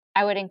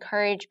I would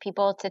encourage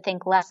people to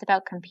think less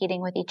about competing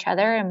with each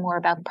other and more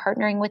about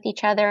partnering with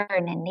each other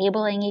and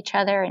enabling each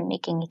other and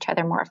making each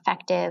other more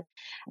effective,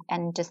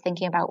 and just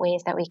thinking about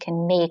ways that we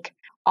can make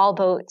all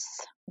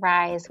boats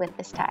rise with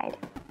this tide.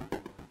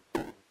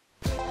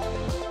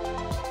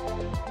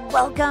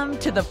 Welcome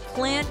to the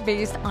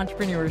Plant-Based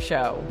Entrepreneur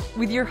Show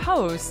with your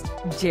host,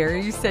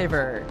 Jerry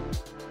Saver.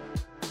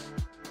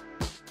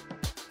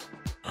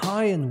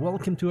 Hi, and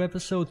welcome to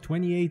episode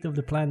 28 of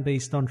the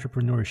Plant-Based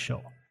Entrepreneur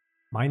Show.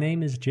 My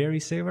name is Jerry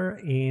Saver,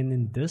 and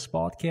in this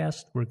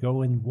podcast, we're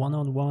going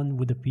one-on-one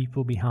with the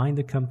people behind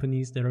the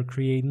companies that are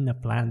creating a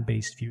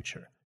plant-based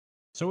future.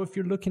 So if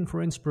you're looking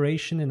for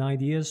inspiration and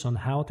ideas on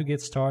how to get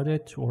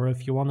started, or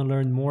if you want to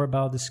learn more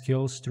about the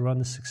skills to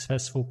run a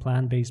successful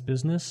plant-based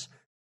business,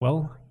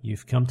 well,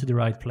 you've come to the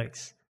right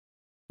place.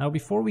 Now,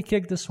 before we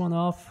kick this one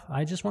off,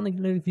 I just want to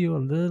give you a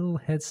little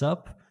heads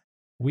up.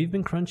 We've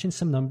been crunching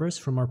some numbers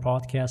from our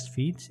podcast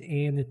feed,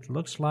 and it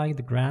looks like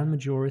the grand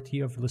majority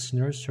of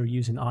listeners are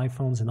using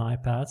iPhones and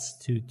iPads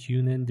to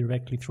tune in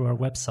directly through our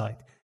website,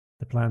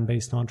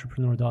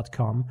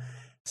 theplantbasedentrepreneur.com.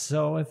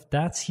 So if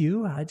that's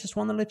you, I just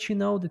want to let you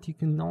know that you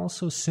can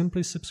also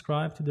simply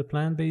subscribe to the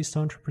Plant-Based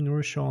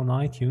Entrepreneur Show on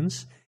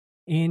iTunes,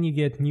 and you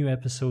get new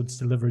episodes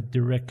delivered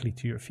directly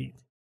to your feed.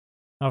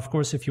 Now, of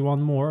course, if you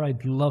want more,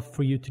 I'd love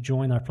for you to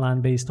join our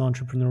Plant-Based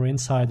Entrepreneur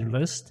Insider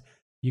list.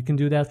 You can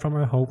do that from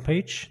our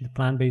homepage,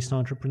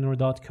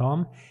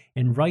 theplantbasedentrepreneur.com.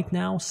 And right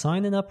now,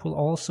 signing up will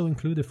also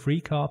include a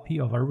free copy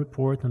of our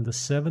report on the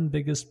 7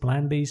 biggest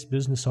plant-based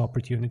business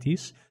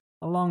opportunities,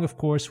 along, of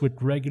course,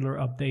 with regular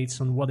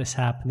updates on what is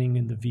happening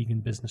in the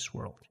vegan business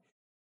world.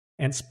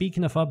 And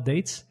speaking of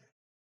updates,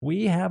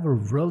 we have a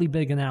really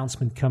big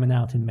announcement coming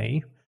out in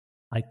May.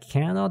 I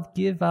cannot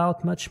give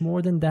out much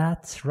more than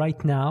that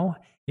right now,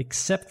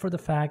 except for the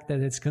fact that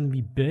it's going to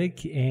be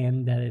big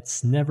and that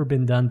it's never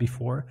been done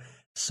before.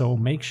 So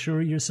make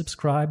sure you're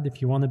subscribed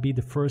if you want to be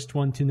the first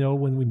one to know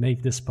when we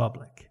make this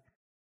public.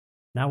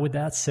 Now, with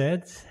that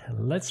said,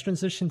 let's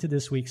transition to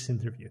this week's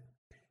interview.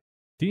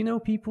 Do you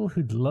know people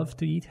who'd love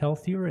to eat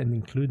healthier and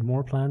include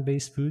more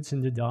plant-based foods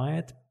in their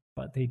diet,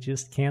 but they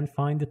just can't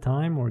find the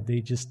time, or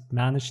they just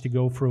manage to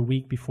go for a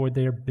week before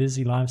their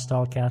busy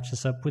lifestyle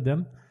catches up with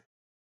them?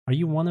 Are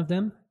you one of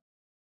them?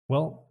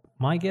 Well,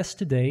 my guest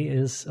today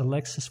is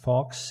Alexis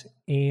Fox,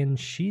 and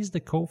she's the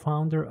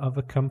co-founder of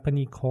a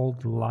company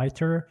called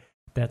Lighter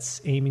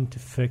that's aiming to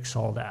fix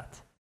all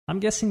that. I'm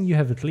guessing you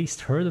have at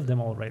least heard of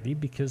them already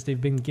because they've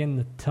been getting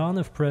a ton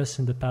of press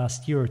in the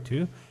past year or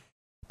two.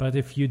 But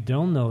if you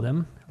don't know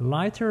them,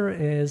 Lighter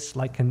is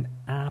like an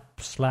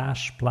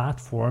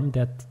app/platform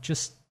that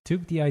just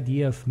took the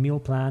idea of meal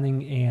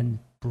planning and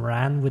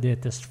ran with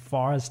it as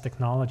far as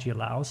technology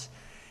allows.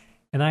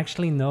 And I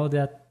actually know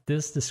that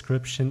this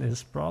description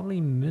is probably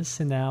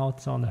missing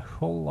out on a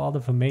whole lot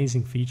of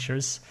amazing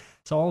features,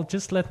 so I'll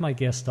just let my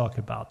guest talk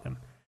about them.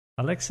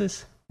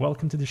 Alexis,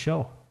 welcome to the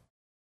show.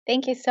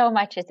 Thank you so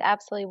much. It's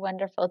absolutely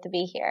wonderful to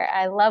be here.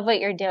 I love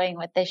what you're doing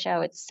with this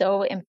show. It's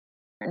so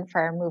important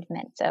for our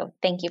movement. So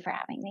thank you for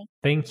having me.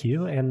 Thank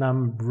you. And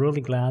I'm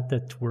really glad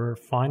that we're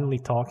finally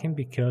talking,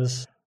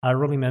 because I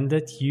really meant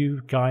it.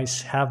 You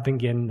guys have been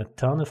getting a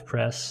ton of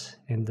press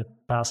in the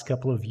past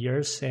couple of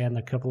years, and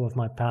a couple of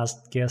my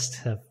past guests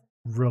have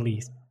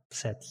really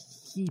said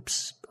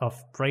heaps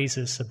of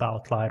praises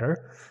about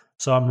Lighter.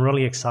 So I'm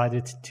really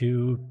excited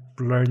to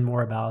learn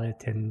more about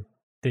it and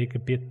dig a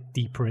bit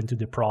deeper into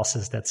the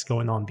process that's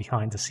going on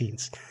behind the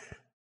scenes.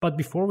 But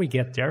before we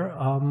get there,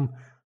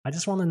 I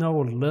just want to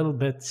know a little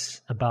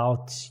bit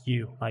about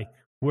you, like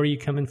where are you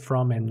coming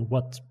from and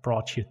what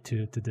brought you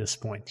to this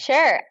point?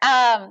 Sure.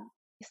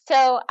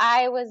 So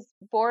I was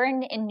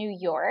born in New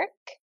York,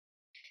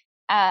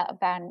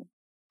 about an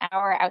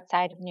hour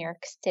outside of New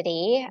York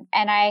City,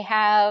 and I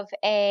have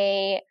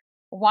a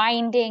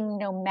winding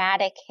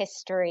nomadic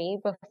history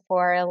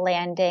before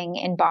landing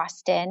in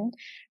Boston,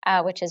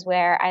 which is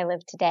where I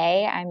live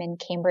today. I'm in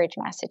Cambridge,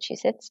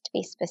 Massachusetts, to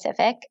be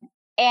specific.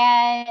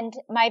 And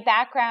my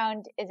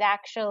background is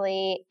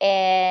actually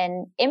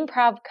in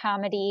improv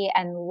comedy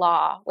and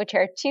law, which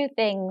are two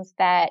things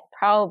that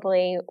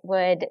probably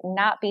would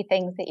not be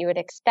things that you would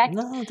expect.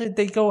 No,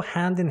 they go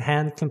hand in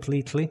hand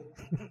completely.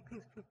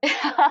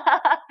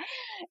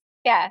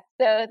 Yeah,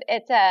 so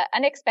it's an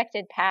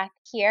unexpected path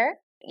here.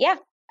 Yeah,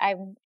 I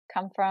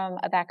come from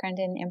a background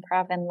in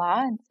improv and law,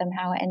 and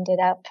somehow ended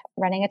up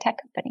running a tech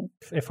company.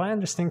 If I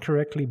understand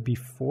correctly,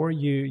 before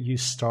you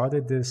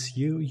started this,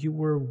 you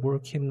were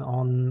working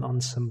on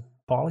some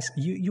policy.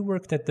 You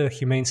worked at the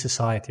Humane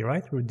Society,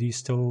 right? Or do you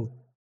still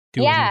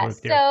do any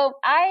work there? So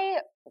I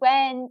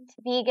went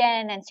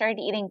vegan and started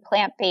eating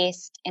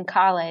plant-based in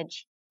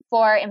college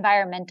for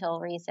environmental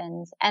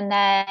reasons, and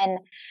then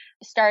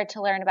started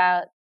to learn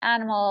about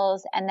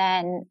animals, and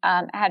then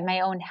had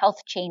my own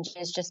health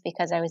changes just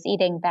because I was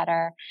eating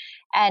better.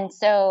 And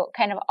so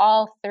kind of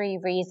all three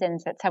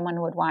reasons that someone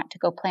would want to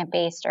go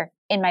plant-based are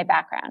in my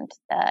background: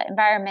 the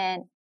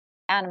environment,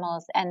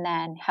 animals, and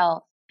then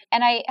health.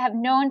 And I have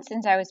known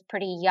since I was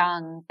pretty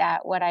young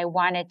that what I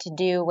wanted to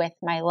do with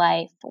my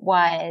life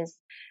was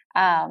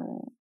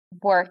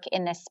work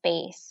in this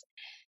space.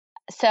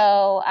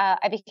 So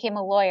I became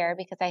a lawyer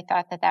because I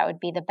thought that that would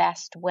be the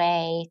best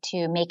way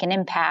to make an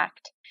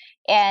impact.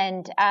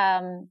 And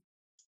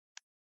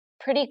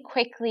pretty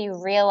quickly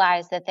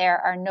realized that there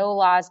are no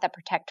laws that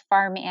protect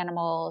farm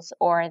animals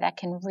or that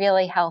can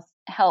really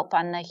help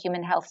on the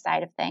human health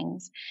side of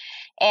things,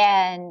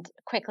 and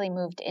quickly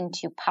moved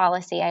into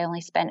policy. I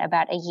only spent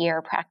about a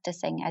year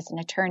practicing as an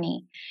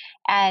attorney.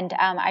 And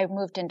I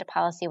moved into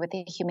policy with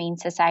the Humane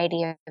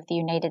Society of the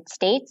United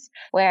States,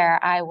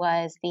 where I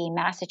was the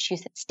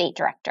Massachusetts state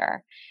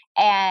director.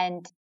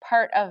 And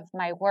part of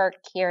my work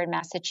here in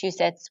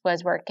Massachusetts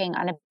was working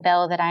on a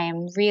bill that I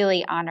am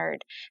really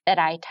honored that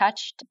I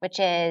touched, which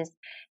is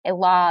a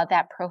law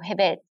that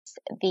prohibits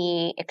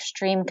the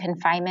extreme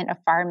confinement of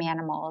farm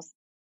animals.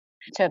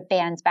 So it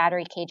bans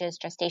battery cages,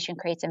 gestation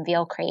crates, and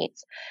veal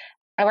crates.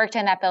 I worked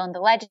on that bill in the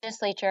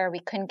legislature.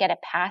 We couldn't get it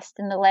passed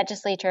in the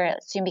legislature.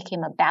 It soon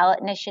became a ballot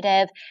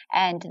initiative.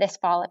 And this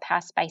fall, it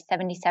passed by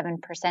 77%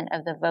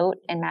 of the vote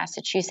in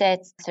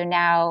Massachusetts. So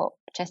now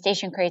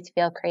gestation crates,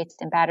 veal crates,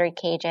 and battery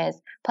cages,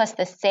 plus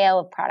the sale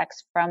of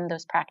products from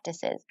those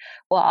practices,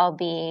 will all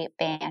be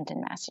banned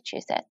in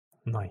Massachusetts.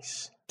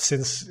 Nice.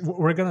 Since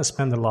we're going to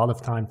spend a lot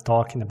of time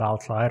talking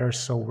about lidars,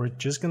 so we're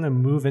just going to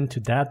move into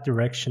that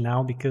direction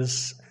now,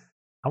 because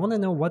I want to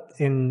know what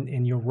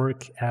in your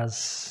work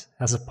as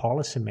a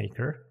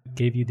policymaker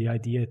gave you the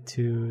idea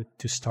to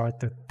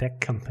start a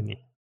tech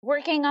company.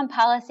 Working on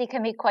policy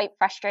can be quite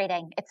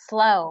frustrating. It's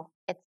slow.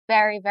 It's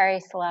very, very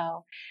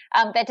slow.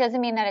 That doesn't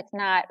mean that it's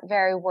not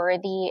very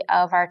worthy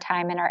of our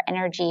time and our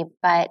energy.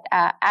 But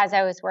as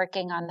I was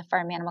working on the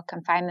farm animal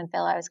confinement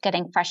bill, I was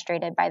getting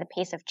frustrated by the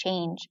pace of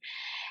change.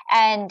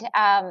 And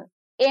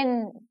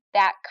in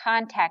that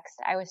context,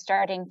 I was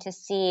starting to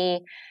see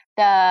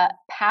the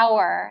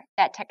power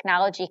that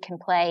technology can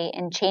play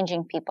in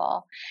changing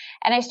people.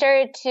 And I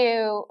started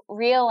to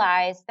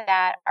realize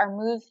that our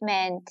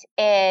movement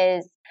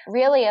is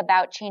really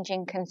about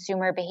changing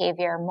consumer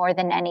behavior more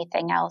than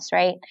anything else,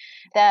 right?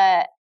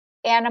 The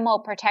animal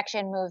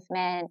protection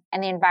movement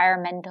and the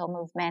environmental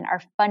movement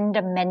are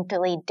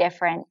fundamentally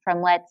different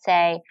from, let's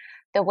say,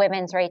 the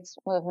women's rights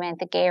movement,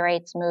 the gay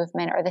rights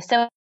movement, or the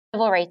civil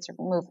rights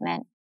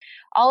movement.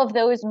 All of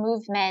those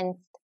movements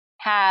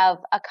have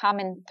a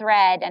common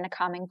thread and a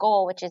common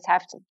goal, which is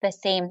have the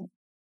same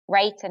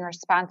rights and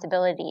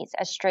responsibilities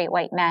as straight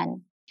white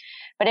men.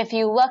 But if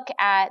you look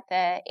at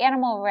the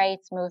animal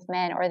rights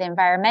movement or the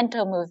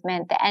environmental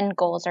movement, the end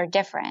goals are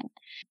different.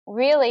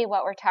 Really,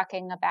 what we're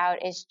talking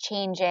about is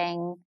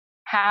changing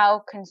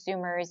how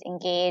consumers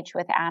engage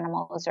with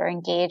animals or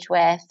engage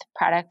with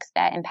products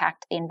that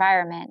impact the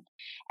environment.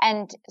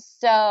 And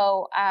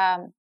so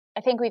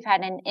I think we've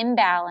had an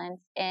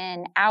imbalance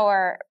in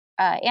our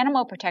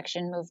animal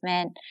protection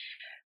movement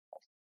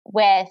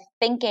with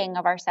thinking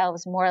of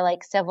ourselves more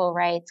like civil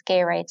rights,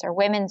 gay rights, or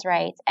women's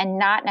rights, and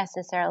not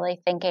necessarily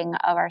thinking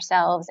of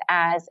ourselves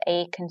as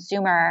a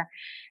consumer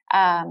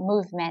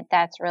movement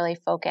that's really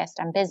focused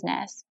on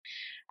business.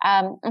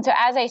 And so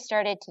as I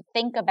started to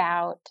think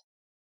about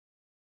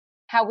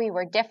how we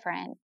were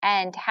different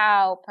and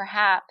how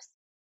perhaps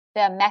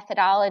the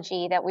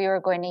methodology that we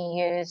were going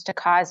to use to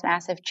cause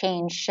massive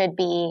change should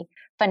be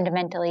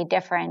fundamentally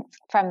different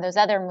from those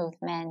other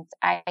movements,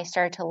 I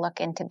started to look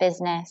into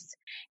business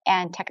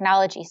and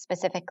technology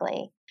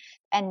specifically,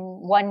 and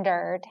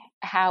wondered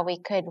how we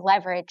could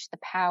leverage the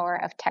power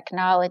of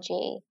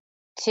technology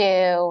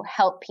to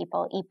help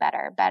people eat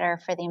better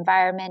for the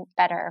environment,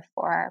 better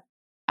for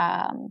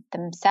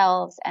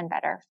themselves, and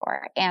better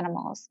for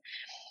animals.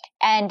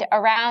 And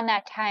around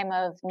that time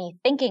of me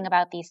thinking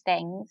about these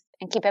things,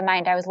 and keep in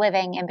mind, I was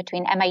living in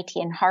between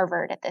MIT and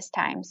Harvard at this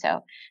time,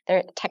 so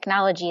the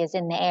technology is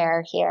in the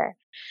air here.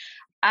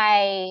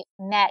 I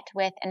met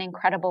with an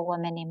incredible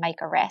woman named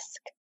Micah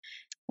Risk.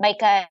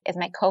 Micah is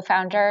my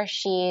co-founder.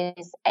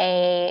 She's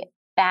a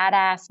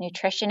badass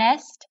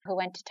nutritionist who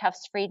went to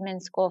Tufts Friedman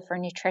School for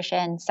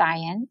Nutrition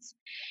Science.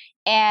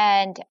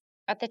 And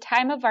at the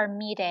time of our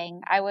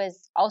meeting, I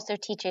was also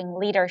teaching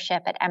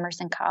leadership at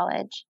Emerson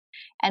College,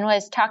 and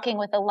was talking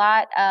with a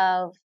lot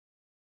of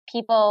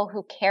people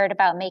who cared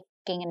about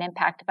making an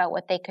impact, about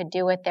what they could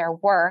do with their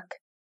work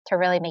to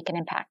really make an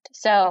impact.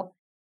 So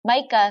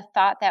Micah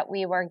thought that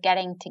we were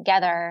getting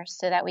together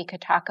so that we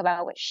could talk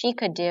about what she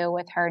could do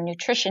with her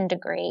nutrition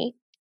degree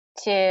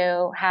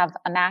to have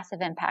a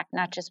massive impact,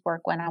 not just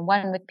work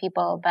one-on-one with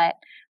people, but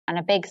on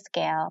a big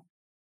scale.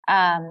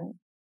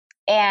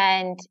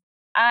 And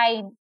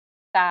I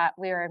thought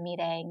we were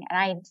meeting, and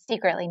I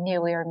secretly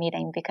knew we were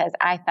meeting because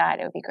I thought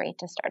it would be great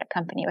to start a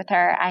company with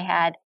her. I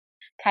had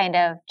kind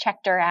of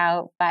checked her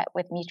out, but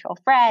with mutual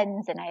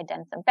friends, and I had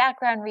done some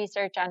background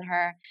research on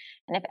her.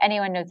 And if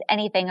anyone knows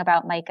anything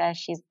about Micah,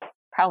 she's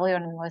probably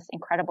one of the most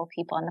incredible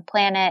people on the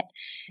planet.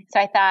 So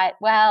I thought,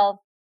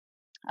 well,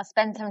 I'll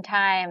spend some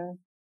time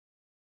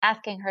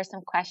asking her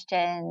some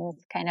questions,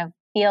 kind of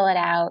feel it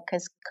out,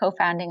 because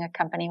co-founding a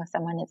company with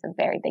someone is a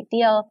very big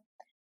deal.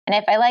 And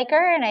if I like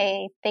her and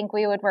I think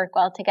we would work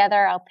well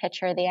together, I'll pitch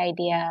her the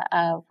idea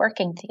of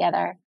working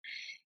together.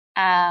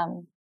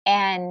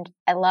 And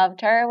I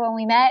loved her when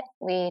we met.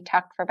 We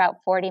talked for about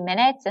 40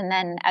 minutes. And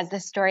then, as the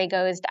story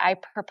goes, I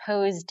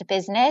proposed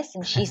business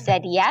and she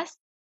said yes.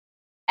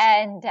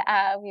 And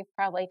we've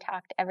probably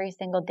talked every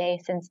single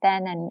day since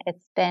then. And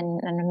it's been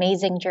an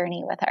amazing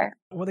journey with her.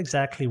 What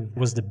exactly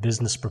was the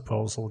business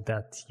proposal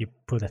that you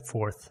put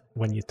forth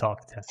when you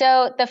talked?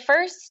 So the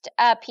first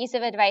piece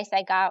of advice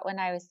I got when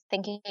I was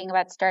thinking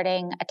about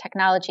starting a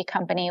technology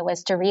company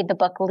was to read the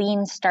book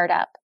Lean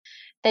Startup.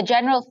 The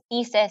general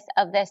thesis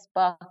of this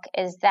book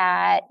is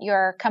that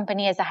your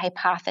company is a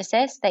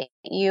hypothesis that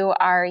you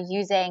are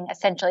using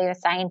essentially the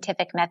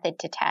scientific method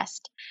to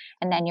test,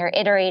 and then you're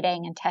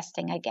iterating and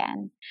testing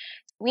again.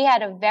 We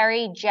had a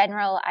very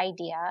general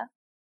idea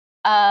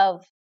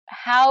of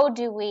how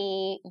do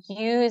we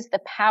use the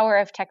power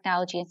of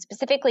technology and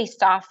specifically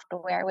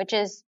software, which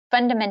is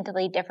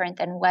fundamentally different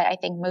than what I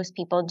think most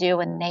people do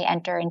when they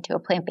enter into a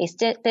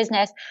plant-based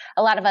business.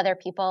 A lot of other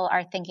people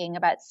are thinking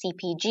about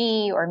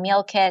CPG or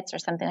meal kits or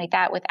something like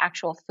that with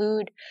actual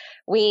food.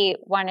 We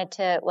wanted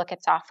to look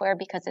at software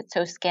because it's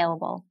so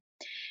scalable.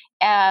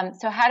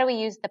 So how do we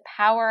use the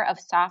power of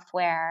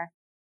software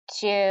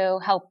to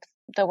help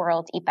the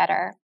world eat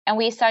better? And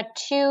we saw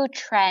two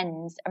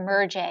trends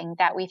emerging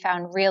that we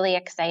found really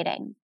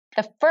exciting.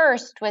 The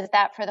first was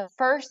that for the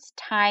first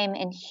time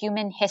in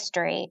human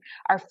history,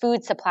 our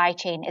food supply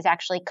chain is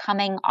actually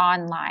coming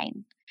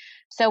online.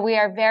 So we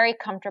are very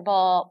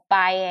comfortable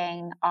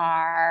buying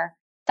our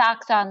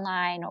socks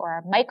online or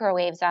our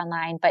microwaves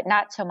online, but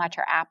not so much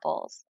our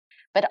apples.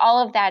 But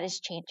all of that is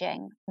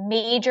changing.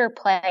 Major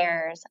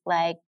players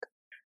like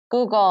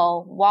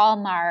Google,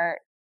 Walmart,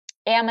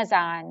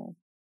 Amazon,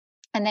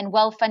 and then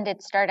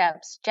well-funded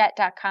startups,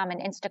 Jet.com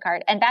and Instacart.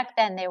 And back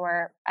then they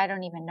were, I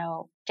don't even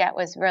know, Jet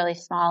was really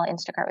small,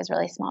 Instacart was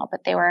really small,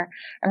 but they were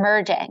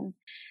emerging.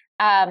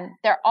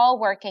 They're all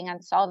working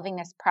on solving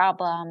this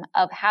problem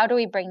of how do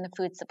we bring the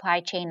food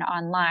supply chain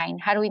online?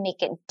 How do we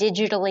make it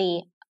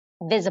digitally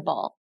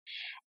visible?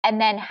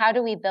 And then how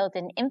do we build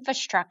an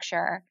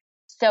infrastructure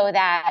so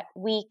that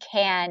we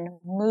can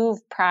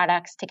move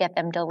products to get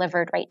them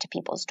delivered right to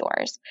people's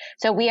doors?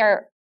 So we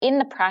are in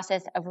the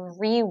process of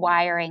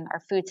rewiring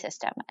our food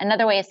system.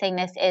 Another way of saying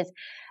this is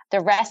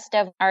the rest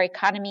of our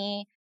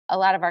economy, a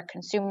lot of our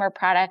consumer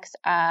products,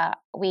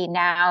 we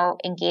now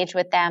engage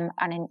with them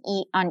on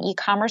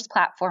e-commerce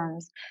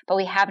platforms, but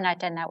we have not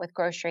done that with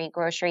grocery.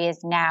 Grocery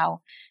is now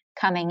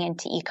coming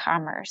into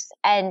e-commerce.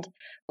 And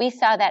we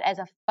saw that as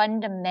a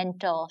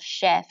fundamental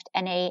shift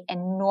and an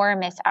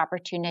enormous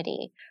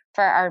opportunity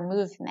for our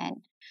movement.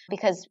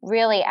 Because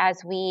really,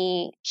 as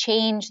we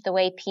change the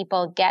way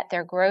people get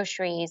their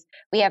groceries,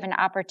 we have an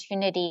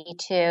opportunity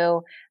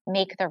to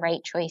make the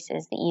right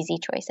choices, the easy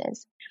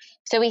choices.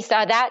 So we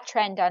saw that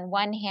trend on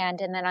one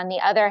hand. And then on the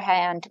other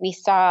hand, we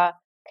saw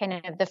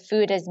kind of the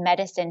food as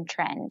medicine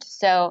trend.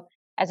 So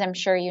as I'm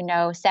sure you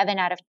know, 7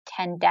 out of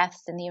 10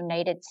 deaths in the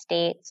United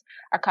States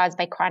are caused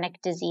by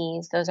chronic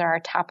disease. Those are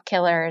our top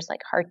killers like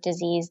heart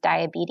disease,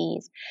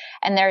 diabetes.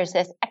 And there's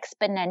this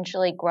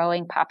exponentially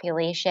growing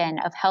population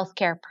of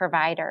healthcare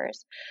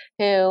providers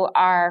who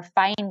are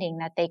finding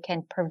that they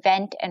can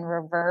prevent and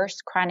reverse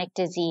chronic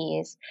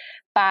disease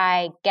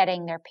by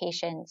getting their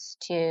patients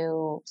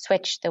to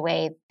switch the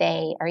way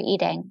they are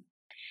eating.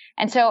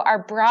 And so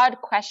our broad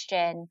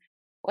question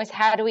was,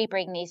 how do we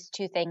bring these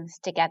two things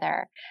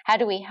together? How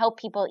do we help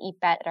people eat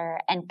better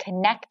and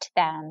connect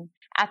them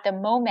at the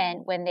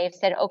moment when they've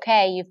said,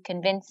 okay, you've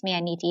convinced me I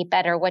need to eat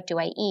better. What do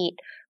I eat?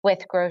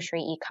 With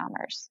grocery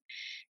e-commerce.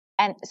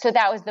 And so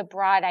that was the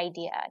broad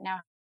idea. Now,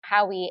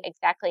 how we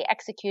exactly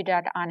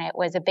executed on it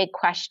was a big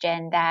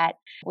question that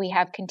we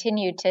have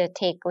continued to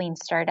take Lean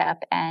Startup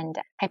and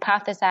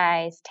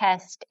hypothesize,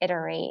 test,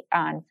 iterate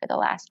on for the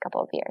last couple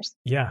of years.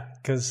 Yeah,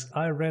 because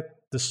I read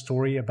the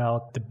story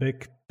about the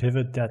big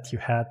pivot that you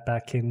had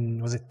back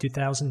in, was it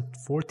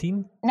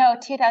 2014? No,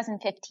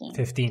 2015.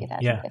 15,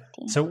 yeah.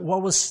 So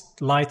what was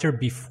lighter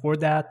before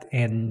that,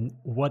 and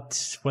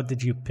what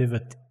did you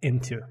pivot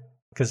into?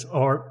 Because,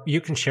 or you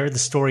can share the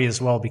story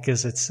as well,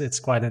 because it's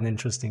quite an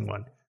interesting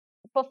one.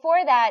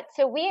 Before that,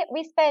 so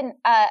we spent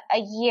a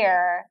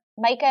year,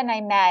 Micah and I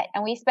met,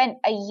 and we spent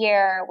a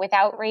year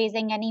without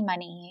raising any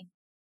money.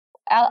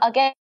 I'll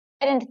get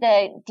into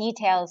the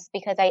details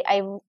because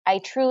I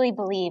truly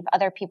believe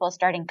other people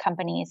starting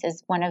companies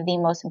is one of the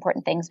most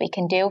important things we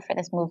can do for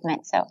this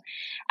movement. So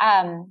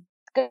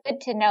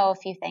good to know a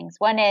few things.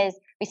 One is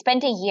we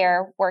spent a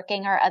year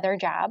working our other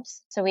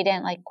jobs. So we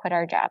didn't quit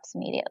our jobs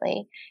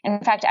immediately. In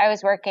fact, I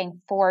was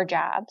working 4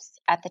 jobs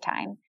at the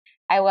time.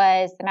 I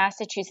was the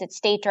Massachusetts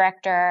state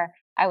director.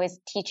 I was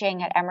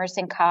teaching at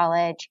Emerson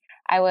College.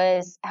 I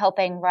was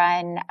helping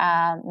run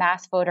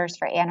Mass Voters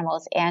for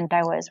Animals, and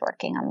I was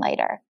working on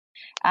Lighter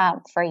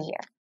for a year.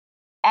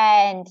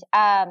 And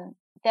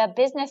the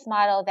business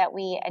model that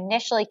we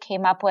initially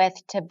came up with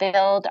to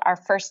build our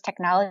first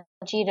technology,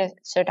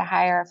 to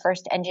hire our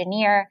first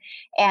engineer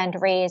and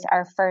raise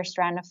our first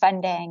round of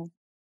funding,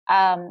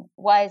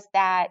 was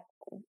that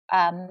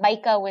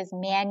Micah was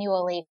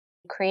manually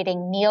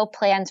creating meal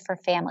plans for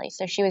families.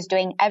 So she was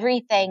doing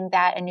everything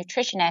that a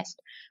nutritionist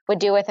would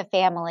do with a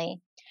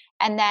family.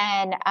 and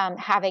then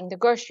having the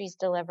groceries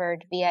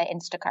delivered via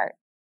Instacart.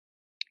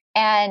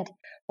 And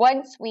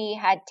once we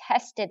had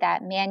tested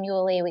that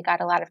manually, we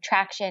got a lot of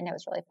traction. It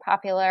was really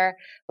popular.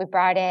 We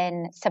brought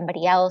in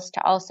somebody else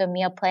to also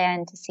meal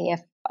plan to see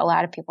if a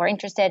lot of people were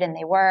interested, and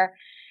they were.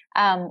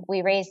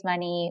 We raised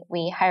money,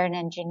 we hired an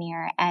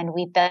engineer, and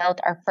we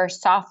built our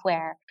first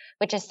software,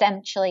 which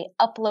essentially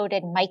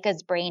uploaded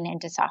Micah's brain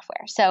into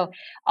software. So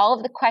all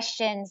of the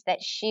questions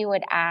that she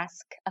would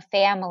ask a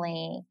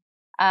family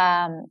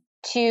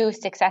to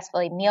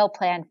successfully meal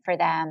plan for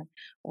them,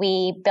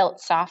 we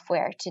built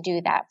software to do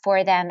that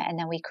for them. And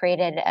then we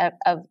created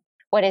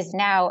what is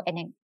now an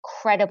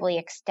incredibly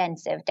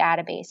extensive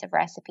database of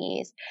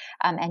recipes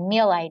and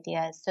meal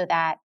ideas so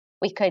that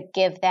we could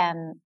give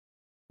them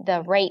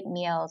the right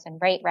meals and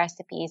right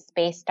recipes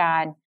based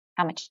on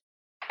how much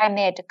time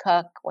they had to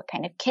cook, what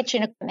kind of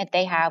kitchen equipment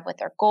they have, what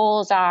their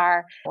goals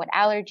are, what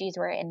allergies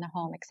were in the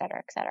home, et cetera,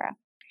 et cetera.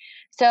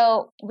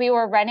 So we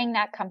were running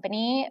that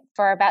company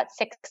for about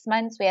 6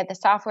 months. We had the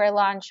software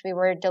launch. We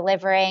were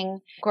delivering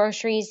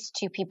groceries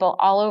to people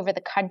all over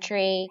the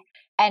country,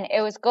 and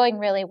it was going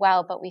really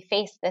well. But we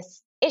faced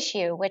this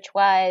issue, which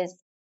was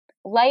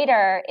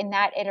Lighter in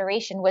that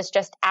iteration was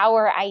just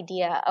our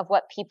idea of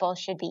what people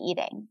should be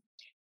eating,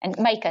 and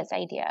Micah's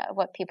idea of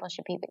what people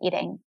should be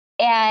eating.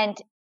 And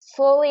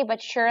slowly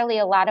but surely,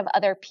 a lot of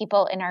other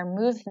people in our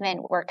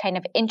movement were kind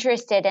of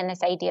interested in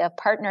this idea of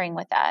partnering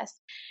with us.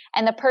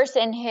 And the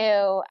person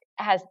who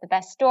has the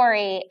best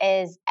story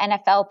is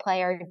NFL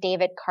player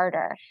David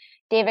Carter.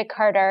 David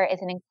Carter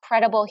is an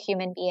incredible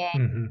human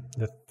being.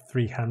 The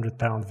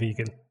 300-pound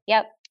vegan.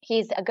 Yep.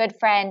 He's a good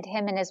friend.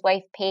 Him and his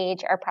wife,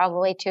 Paige, are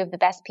probably two of the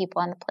best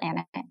people on the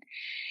planet.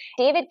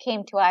 David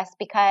came to us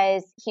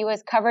because he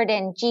was covered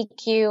in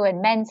GQ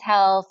and Men's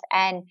Health,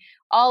 and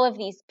all of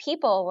these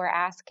people were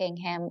asking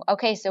him,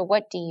 okay, so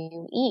what do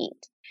you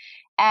eat?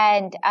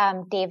 And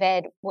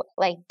David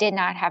did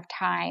not have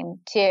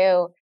time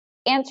to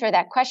answer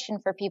that question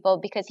for people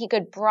because he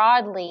could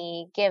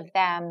broadly give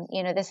them,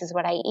 this is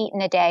what I eat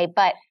in a day,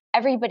 but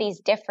everybody's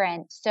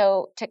different.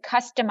 So to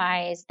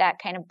customize that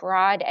kind of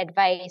broad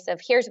advice of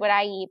here's what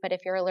I eat, but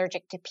if you're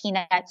allergic to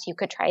peanuts, you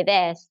could try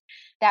this,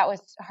 that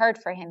was hard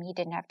for him. He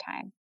didn't have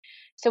time.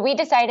 So we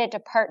decided to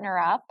partner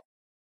up.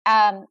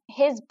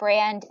 His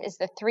brand is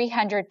the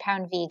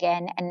 300-pound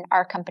vegan, and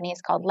our company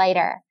is called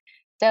Lighter.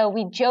 So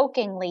we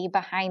jokingly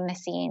behind the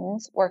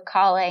scenes were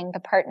calling the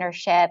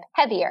partnership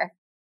Heavier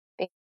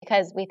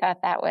because we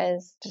thought that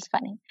was just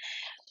funny.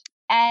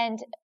 And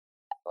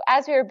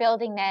as we were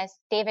building this,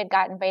 David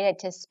got invited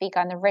to speak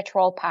on the Rich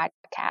Roll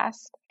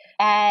podcast.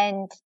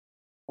 And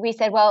we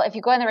said, well, if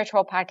you go on the Rich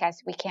Roll podcast,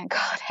 we can't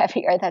call it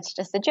Heavier. That's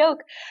just a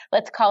joke.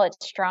 Let's call it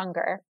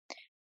Stronger.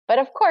 But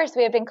of course,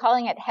 we have been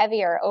calling it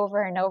Heavier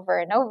over and over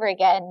and over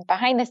again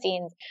behind the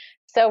scenes.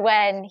 So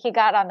when he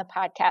got on the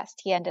podcast,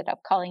 he ended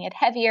up calling it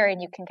Heavier. And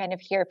you can kind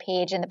of hear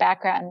Paige in the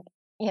background,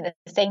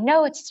 saying,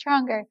 no, it's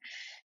Stronger.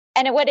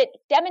 And what it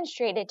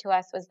demonstrated to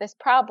us was this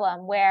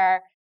problem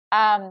where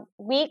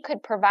we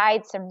could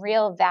provide some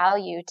real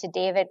value to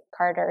David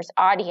Carter's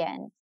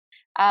audience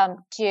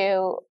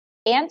to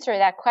answer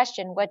that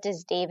question, what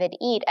does David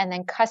eat? And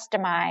then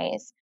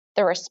customize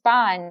the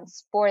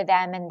response for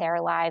them and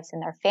their lives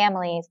and their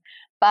families.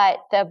 But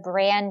the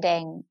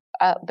branding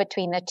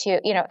between the two,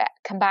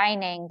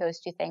 combining those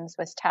two things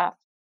was tough.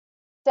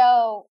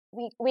 So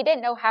we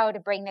didn't know how to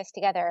bring this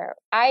together.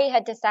 I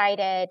had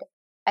decided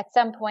at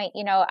some point,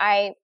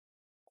 I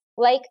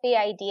like the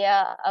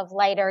idea of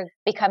Lighter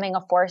becoming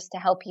a force to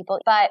help people,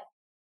 but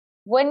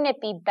wouldn't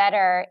it be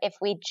better if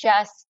we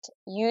just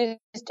used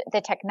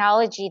the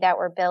technology that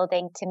we're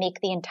building to make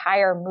the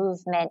entire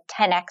movement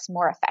 10x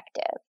more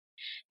effective?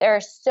 There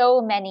are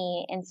so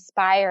many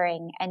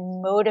inspiring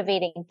and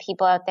motivating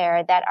people out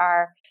there that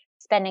are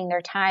spending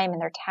their time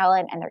and their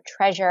talent and their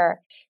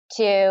treasure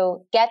to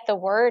get the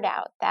word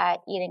out that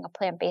eating a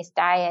plant-based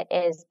diet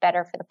is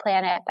better for the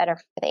planet, better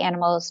for the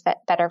animals,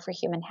 better for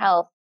human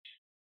health.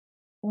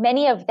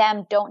 Many of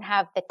them don't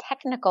have the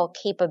technical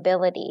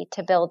capability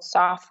to build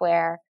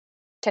software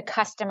to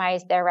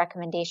customize their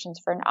recommendations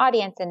for an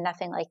audience, and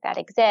nothing like that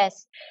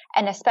exists,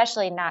 and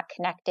especially not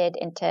connected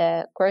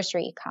into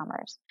grocery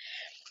e-commerce.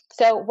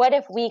 So what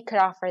if we could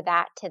offer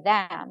that to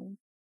them?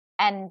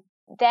 And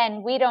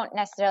then we don't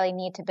necessarily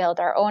need to build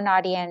our own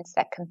audience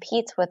that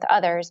competes with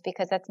others,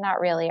 because that's not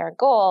really our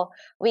goal.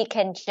 We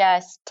can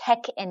just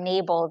tech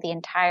enable the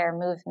entire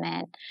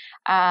movement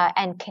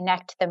and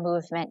connect the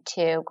movement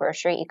to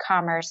grocery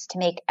e-commerce to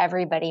make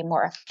everybody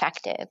more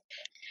effective.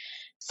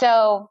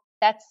 So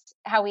that's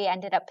how we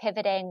ended up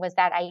pivoting, was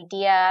that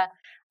idea.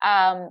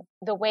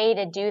 The way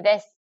to do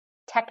this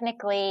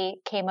technically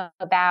came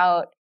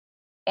about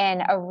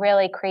in a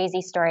really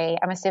crazy story.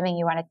 I'm assuming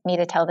you wanted me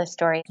to tell this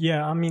story.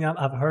 Yeah, I mean,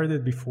 I've heard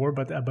it before,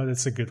 but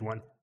it's a good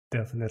one.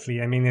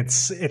 Definitely. I mean,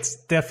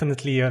 it's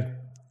definitely a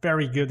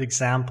very good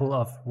example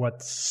of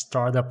what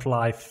startup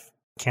life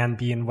can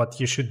be and what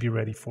you should be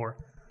ready for.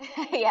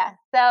 Yeah.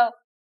 So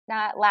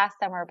not last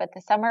summer, but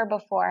the summer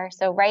before.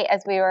 So right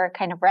as we were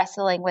kind of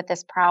wrestling with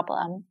this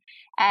problem.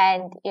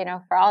 And,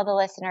 for all the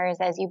listeners,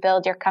 as you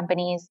build your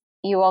companies,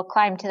 you will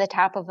climb to the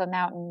top of a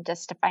mountain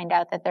just to find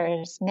out that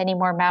there's many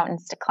more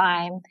mountains to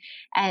climb.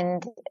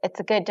 And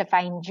it's good to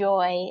find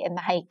joy in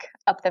the hike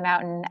up the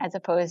mountain as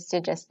opposed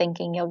to just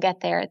thinking you'll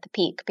get there at the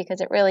peak,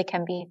 because it really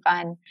can be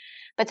fun.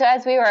 But so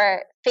as we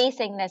were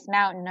facing this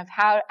mountain of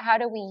how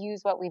do we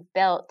use what we've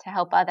built to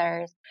help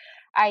others,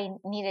 I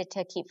needed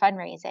to keep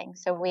fundraising.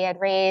 So we had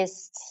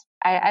raised,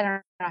 I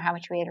don't know how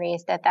much we had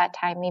raised at that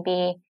time,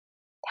 maybe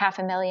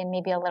 $500,000,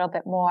 maybe a little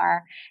bit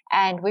more.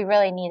 And we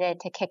really needed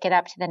to kick it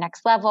up to the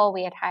next level.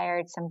 We had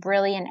hired some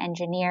brilliant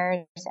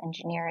engineers,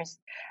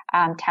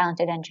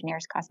 talented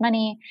engineers cost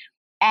money.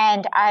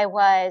 And I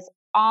was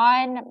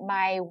on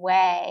my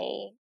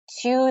way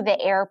to the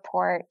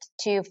airport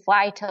to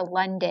fly to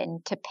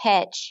London to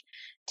pitch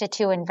to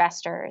 2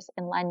 investors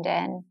in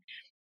London.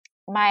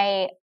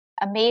 My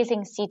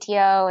amazing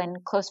CTO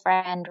and close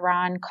friend,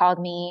 Ron, called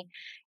me,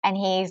 and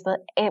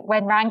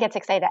when Ron gets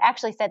excited, I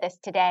actually said this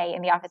today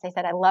in the office. I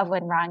said, I love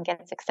when Ron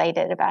gets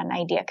excited about an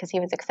idea, because he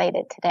was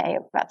excited today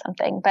about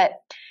something, but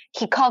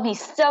he called me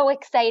so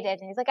excited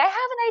and he's like, I have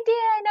an idea.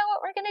 I know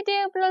what we're going to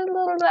do, blah,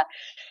 blah, blah, blah.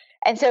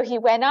 And so he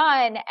went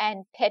on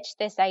and pitched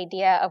this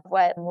idea of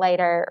what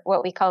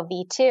we call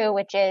V2,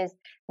 which is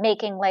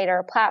making Lighter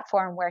a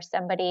platform where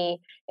somebody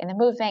in the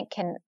movement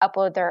can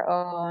upload their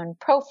own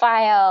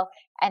profile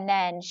and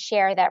then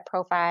share that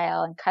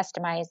profile and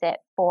customize it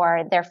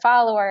for their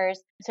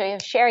followers. So he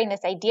was sharing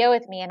this idea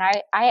with me, and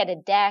I had a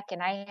deck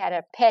and I had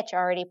a pitch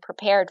already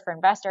prepared for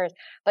investors,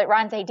 but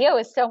Ron's idea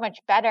was so much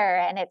better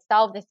and it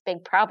solved this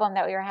big problem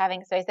that we were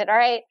having. So I said, all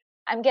right,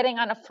 I'm getting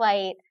on a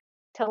flight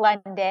to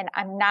London.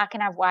 I'm not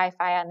going to have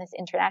Wi-Fi on this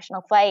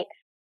international flight.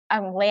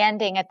 I'm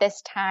landing at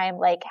this time,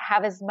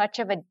 have as much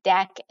of a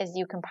deck as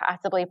you can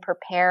possibly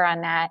prepare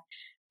on that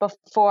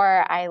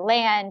before I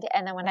land.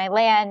 And then when I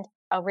land,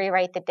 I'll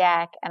rewrite the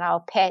deck and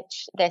I'll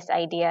pitch this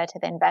idea to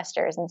the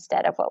investors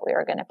instead of what we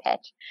were going to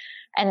pitch.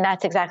 And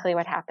that's exactly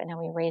what happened. And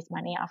we raised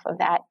money off of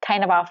that,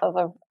 kind of off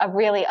of a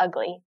really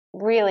ugly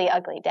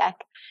deck,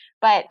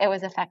 but it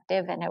was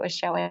effective and it was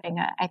showing,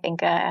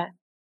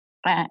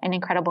 an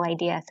incredible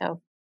idea.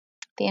 So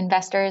the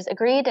investors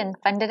agreed and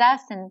funded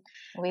us, and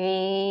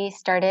we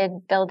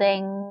started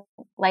building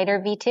Lighter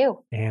V2.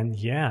 And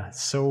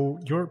so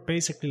your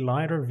basically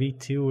Lighter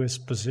V2 is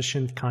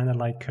positioned kind of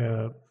like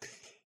a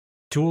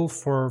tool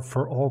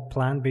for all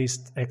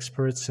plant-based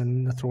experts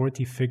and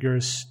authority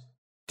figures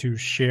to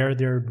share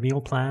their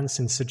meal plans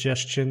and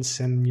suggestions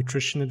and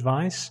nutrition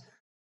advice?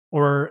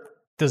 Or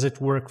does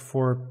it work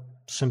for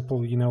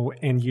simple,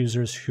 end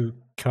users who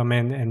come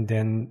in and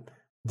then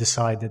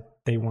decide that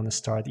they want to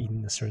start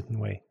eating a certain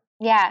way?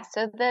 Yeah,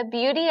 so the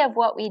beauty of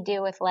what we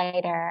do with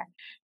Lighter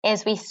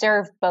is we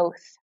serve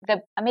both.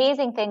 The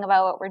amazing thing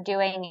about what we're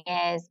doing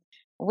is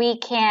we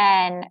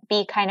can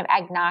be kind of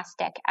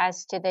agnostic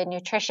as to the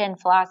nutrition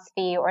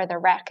philosophy or the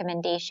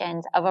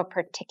recommendations of a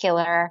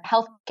particular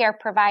healthcare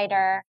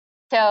provider.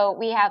 So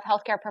we have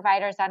healthcare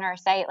providers on our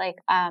site, like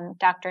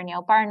Dr.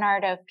 Neil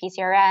Barnard of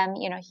PCRM.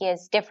 He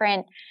has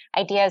different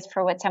ideas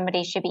for what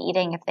somebody should be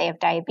eating if they have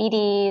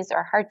diabetes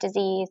or heart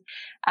disease,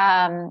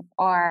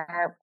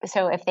 or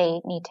so if they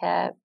need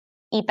to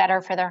eat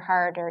better for their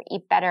heart or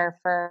eat better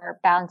for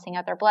balancing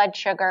out their blood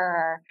sugar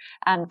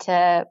or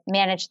to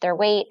manage their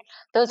weight.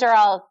 Those are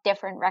all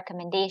different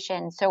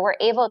recommendations. So we're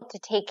able to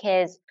take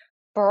his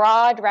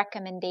broad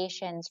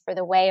recommendations for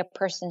the way a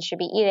person should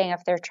be eating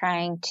if they're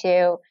trying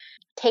to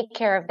take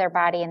care of their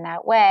body in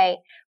that way,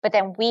 but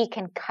then we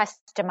can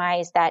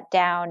customize that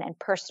down and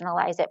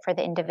personalize it for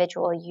the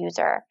individual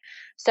user.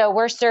 So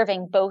we're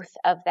serving both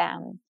of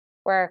them.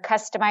 We're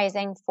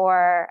customizing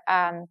for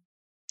a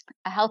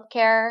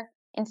healthcare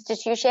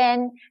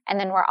institution, and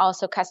then we're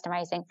also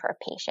customizing for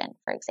a patient,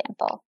 for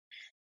example.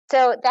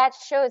 So that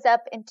shows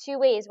up in 2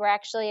 ways. We're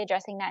actually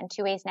addressing that in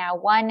 2 ways now.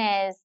 One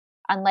is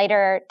on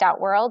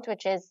lighter.world,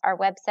 which is our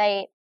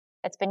website.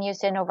 It's been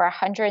used in over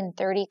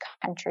 130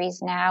 countries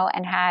now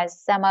and has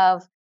some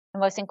of the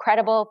most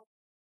incredible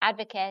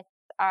advocates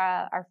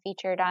are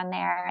featured on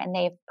there, and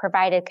they've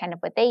provided kind of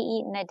what they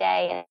eat in a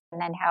day and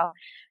then how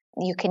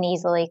you can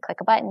easily click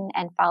a button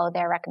and follow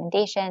their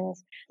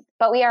recommendations.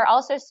 But we are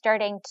also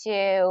starting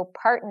to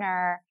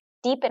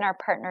deepen our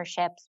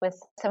partnerships with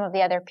some of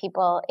the other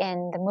people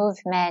in the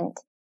movement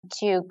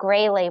to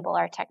gray label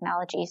our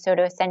technology. So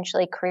to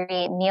essentially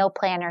create meal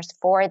planners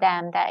for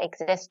them that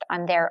exist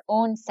on their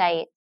own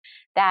site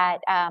that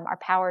are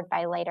powered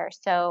by Lighter.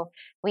 So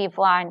we've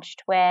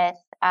launched with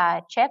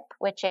CHIP,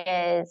 which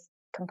is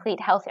Complete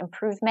Health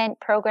Improvement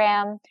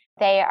Program.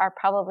 They are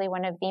probably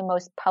one of the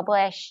most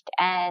published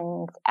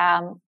and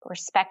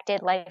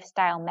respected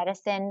lifestyle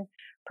medicine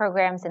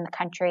programs in the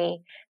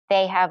country.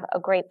 They have a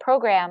great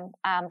program,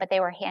 but they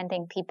were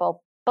handing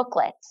people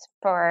booklets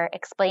for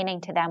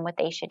explaining to them what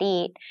they should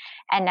eat.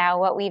 And now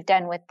what we've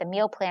done with the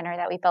meal planner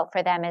that we built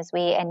for them is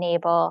we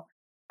enable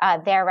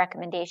their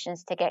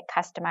recommendations to get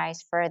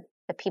customized for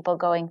the people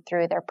going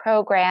through their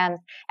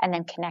programs and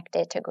then connect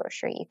it to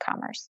grocery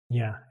e-commerce.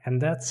 Yeah, and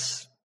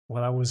that's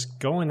what I was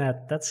going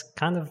at, that's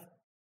kind of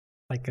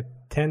like a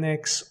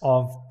 10x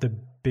of the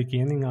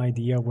beginning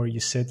idea where you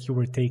said you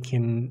were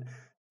taking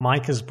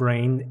Micah's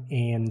brain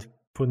and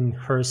putting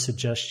her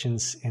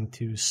suggestions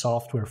into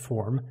software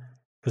form.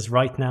 Because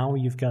right now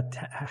you've got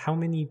how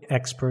many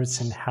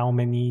experts and how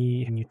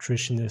many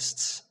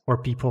nutritionists or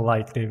people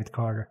like David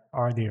Carter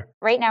are there?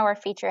 Right now we're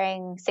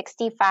featuring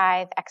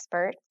 65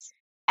 experts,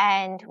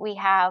 and we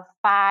have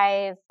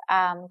 5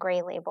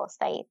 gray label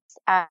sites.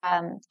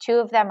 2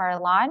 of them are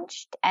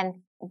launched,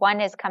 and one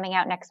is coming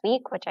out next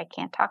week, which I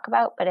can't talk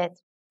about, but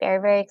it's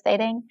very, very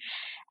exciting.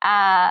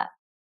 And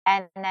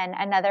then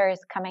another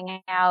is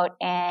coming out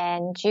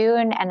in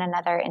June and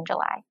another in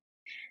July.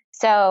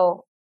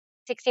 So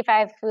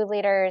 65 food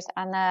leaders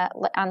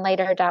on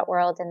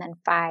later.world, and then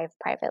 5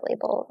 private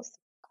labels,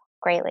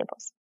 gray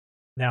labels.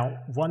 Now,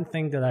 one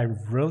thing that I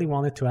really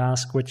wanted to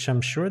ask, which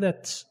I'm sure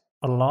that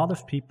a lot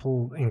of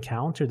people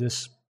encounter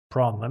this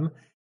problem,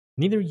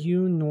 neither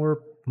you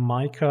nor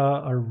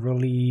Micah are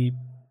really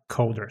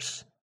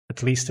coders.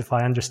 At least if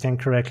I understand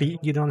correctly,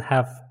 you don't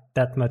have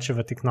that much of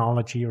a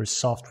technology or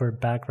software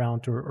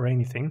background or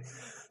anything.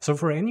 So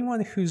for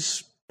anyone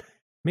who's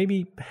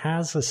maybe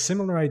has a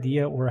similar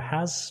idea or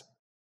has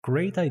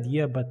great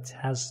idea but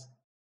has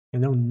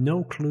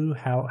no clue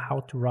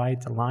how to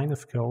write a line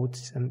of code,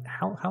 and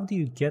how do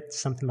you get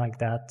something like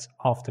that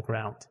off the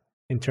ground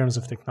in terms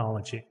of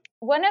technology?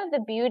 One of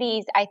the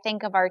beauties, I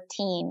think, of our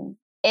team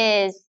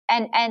is,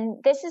 and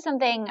this is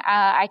something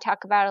I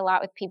talk about a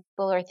lot with people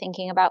who are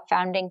thinking about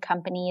founding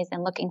companies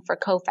and looking for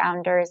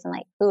co-founders and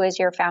like, who is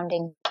your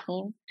founding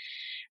team?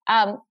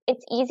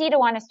 It's easy to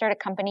want to start a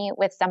company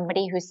with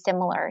somebody who's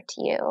similar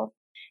to you.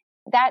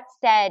 That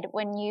said,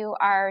 when you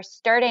are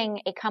starting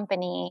a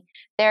company,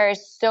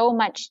 there's so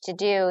much to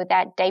do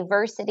that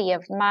diversity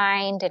of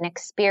mind and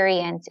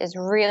experience is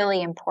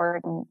really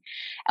important.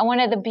 And one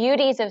of the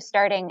beauties of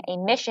starting a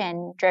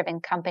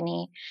mission-driven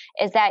company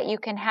is that you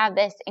can have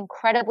this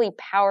incredibly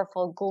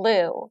powerful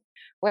glue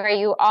where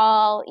you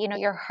all,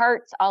 your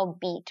hearts all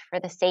beat for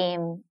the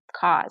same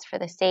cause, for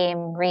the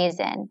same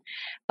reason,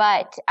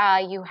 but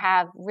you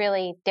have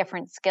really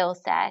different skill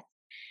sets.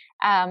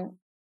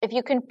 If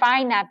you can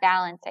find that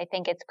balance, I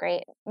think it's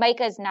great.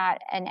 Micah's not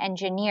an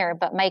engineer,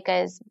 but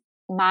Micah's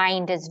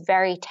mind is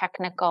very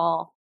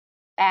technical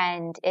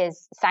and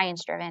is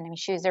science driven. I mean,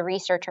 she was a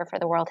researcher for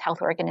the World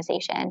Health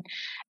Organization.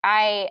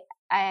 I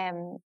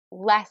am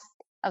less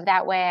of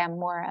that way. I'm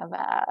more of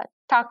a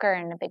talker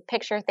and a big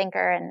picture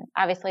thinker. And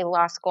obviously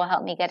law school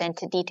helped me get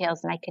into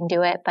details and I can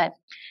do it. But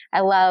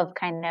I love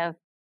kind of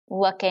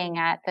looking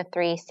at the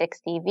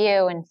 360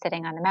 view and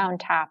sitting on the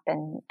mountaintop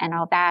and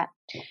all that.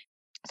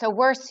 So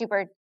we're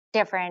super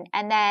different.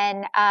 And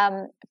then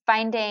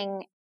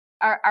finding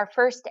our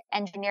first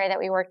engineer that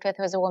we worked with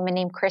was a woman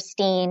named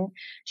Christine.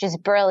 She's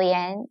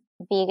brilliant,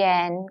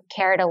 vegan,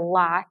 cared a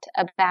lot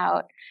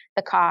about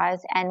the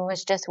cause, and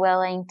was just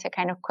willing to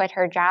kind of quit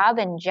her job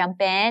and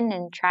jump in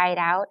and try it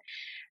out.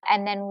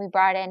 And then we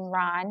brought in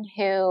Ron,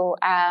 who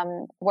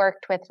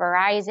worked with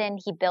Verizon.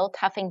 He built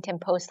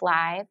Huffington Post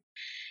Live.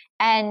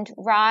 And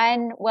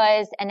Ron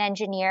was an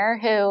engineer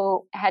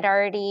who had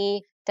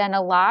already done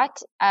a lot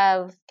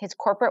of his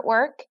corporate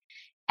work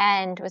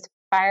and was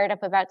fired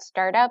up about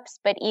startups.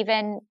 But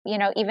even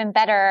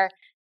better,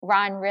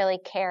 Ron really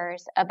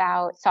cares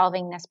about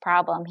solving this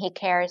problem. He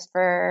cares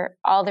for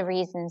all the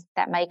reasons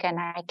that Micah and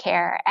I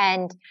care.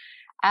 And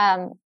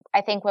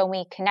I think when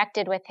we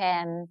connected with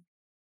him,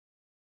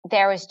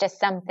 there was just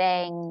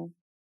something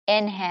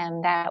in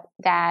him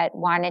that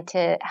wanted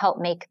to help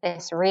make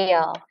this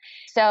real.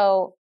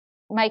 So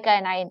Micah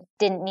and I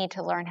didn't need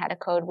to learn how to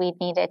code. We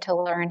needed to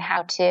learn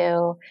how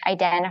to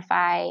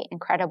identify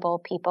incredible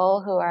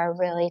people who are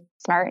really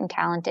smart and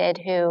talented,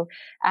 who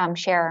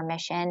share our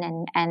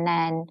mission, and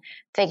then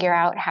figure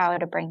out how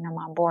to bring them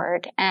on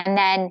board. And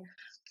then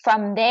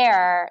from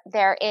there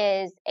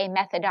is a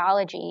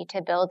methodology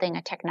to building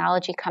a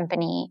technology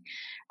company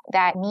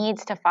that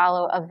needs to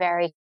follow a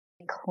very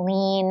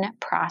clean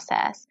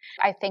process.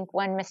 I think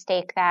one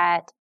mistake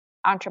that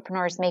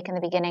entrepreneurs make in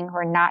the beginning who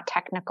are not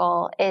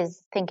technical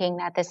is thinking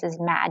that this is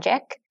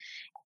magic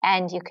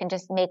and you can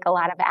just make a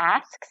lot of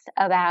asks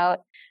about,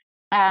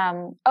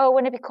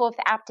 wouldn't it be cool if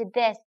the app did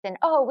this? And,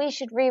 we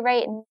should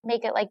rewrite and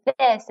make it like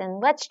this.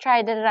 And let's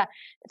try da-da-da.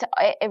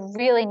 It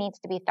really needs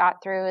to be thought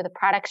through. The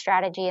product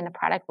strategy and the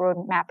product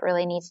roadmap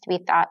really needs to be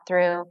thought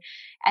through.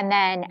 And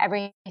then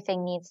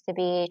everything needs to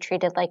be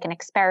treated like an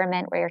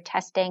experiment where you're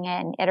testing it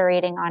and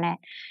iterating on it.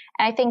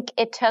 And I think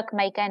it took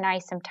Micah and I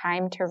some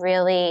time to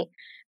really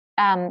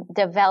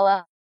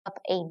develop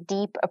a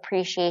deep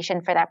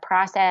appreciation for that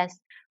process,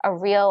 a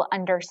real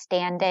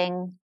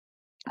understanding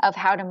of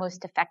how to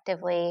most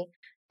effectively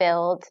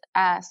build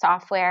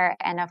software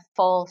and a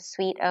full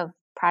suite of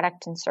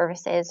product and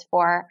services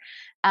for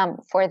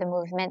the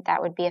movement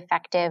that would be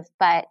effective.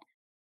 But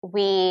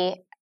we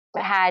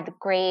had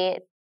great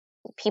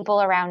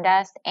people around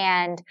us,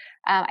 and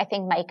I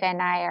think Micah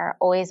and I are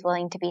always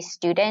willing to be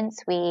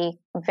students. We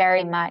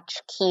very much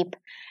keep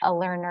a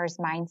learner's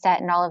mindset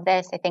in all of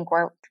this. I think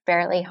we're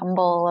fairly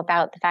humble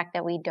about the fact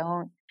that we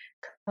don't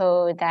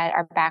code, that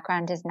our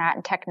background is not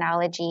in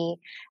technology,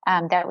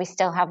 that we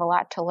still have a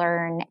lot to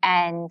learn.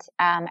 And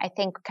I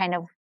think kind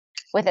of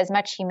with as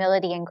much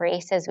humility and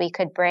grace as we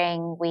could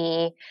bring,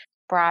 we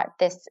brought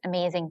this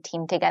amazing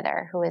team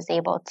together who was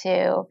able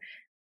to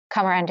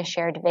come around a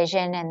shared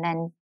vision, and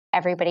then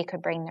everybody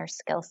could bring their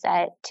skill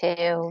set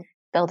to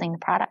building the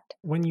product.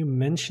 When you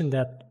mentioned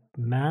that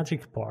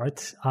magic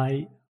part,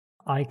 I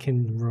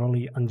can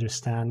really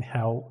understand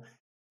how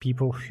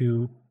people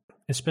who,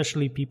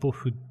 especially people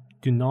who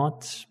do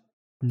not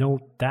know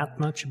that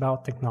much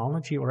about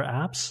technology or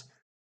apps,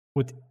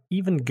 would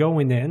even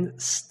going in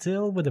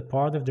still with a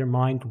part of their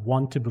mind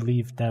want to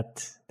believe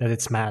that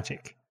it's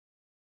magic.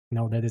 You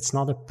know, that it's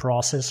not a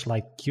process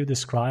like you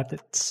described,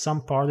 that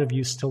some part of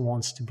you still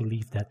wants to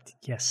believe that,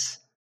 yes,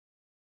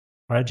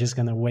 we're just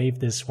going to wave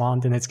this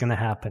wand and it's going to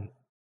happen.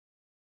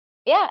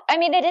 Yeah, I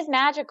mean, it is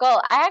magical.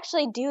 I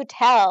actually do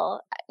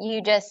tell,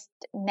 you just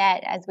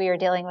met as we were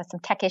dealing with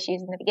some tech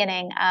issues in the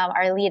beginning,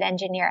 our lead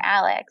engineer,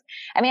 Alex.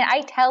 I mean,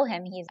 I tell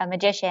him he's a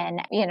magician.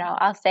 You know,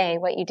 I'll say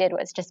what you did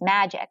was just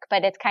magic,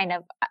 but it's kind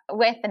of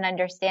with an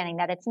understanding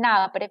that it's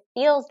not, but it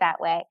feels that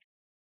way.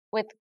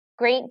 With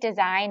great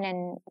design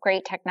and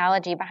great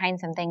technology behind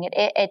something,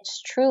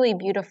 it's truly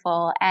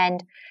beautiful.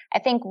 And I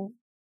think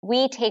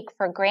we take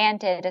for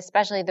granted,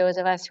 especially those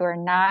of us who are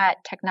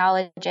not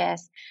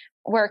technologists,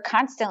 we're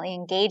constantly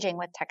engaging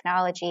with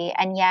technology,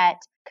 and yet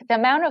the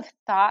amount of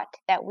thought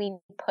that we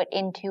put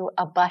into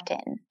a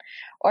button,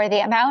 or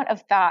the amount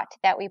of thought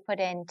that we put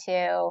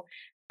into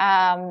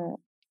the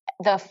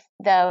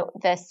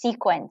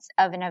sequence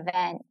of an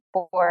event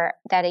for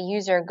that a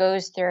user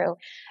goes through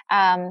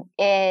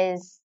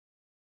is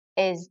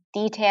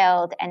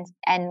detailed,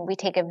 and we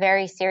take it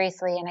very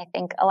seriously. And I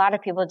think a lot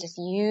of people just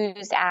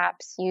use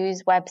apps,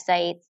 use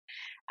websites,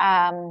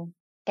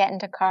 get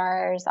into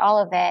cars,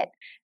 all of it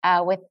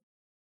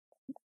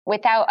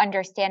without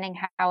understanding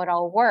how it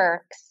all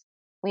works.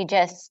 We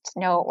just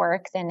know it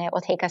works and it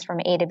will take us from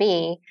A to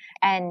B.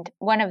 And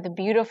one of the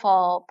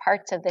beautiful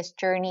parts of this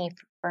journey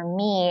for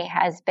me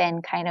has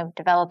been kind of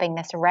developing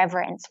this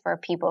reverence for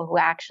people who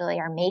actually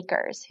are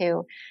makers,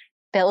 who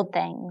build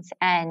things,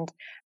 and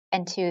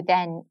to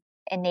then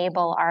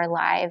enable our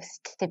lives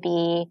to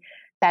be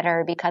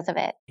better because of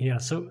it. Yeah.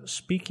 So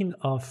speaking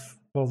of,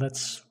 well,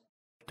 that's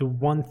the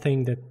one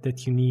thing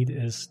that you need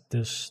is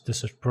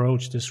this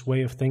approach, this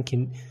way of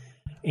thinking.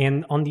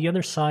 And on the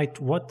other side,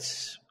 what,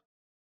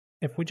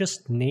 if we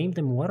just name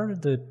them, what are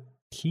the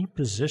key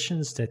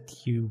positions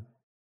that you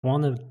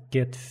want to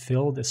get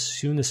filled as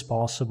soon as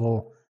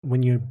possible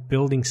when you're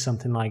building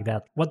something like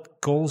that?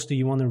 What goals do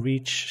you want to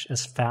reach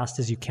as fast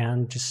as you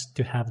can, just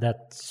to have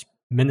that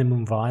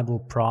minimum viable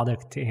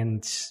product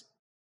and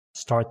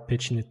start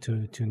pitching it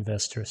to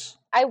investors?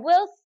 I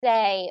will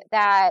say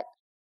that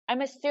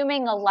I'm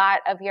assuming a lot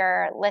of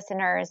your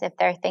listeners, if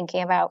they're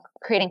thinking about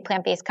creating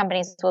plant-based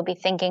companies, will be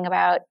thinking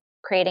about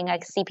creating a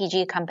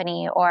CPG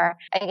company, or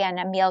again,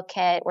 a meal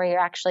kit where you're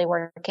actually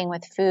working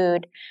with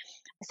food.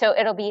 So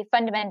it'll be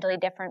fundamentally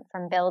different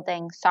from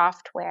building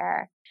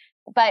software.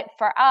 But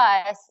for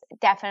us,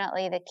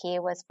 definitely the key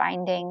was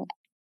finding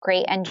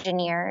great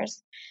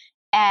engineers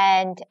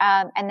and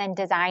then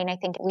design. I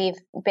think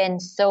we've been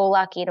so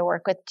lucky to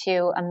work with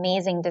two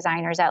amazing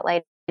designers at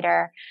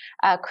Lighter.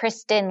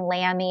 Kristen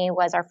Lammy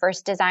was our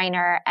first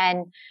designer.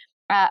 And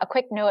a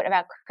quick note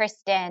about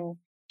Kristen,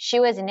 she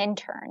was an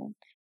intern.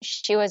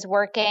 She was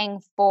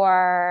working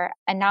for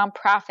a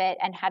nonprofit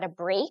and had a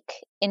break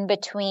in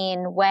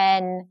between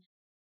when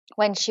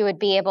she would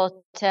be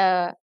able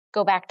to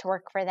go back to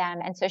work for them.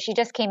 And so she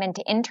just came in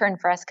to intern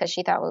for us because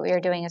she thought what we were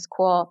doing is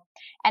cool.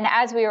 And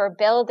as we were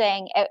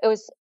building, it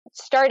was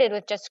started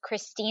with just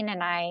Christine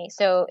and I.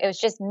 So it was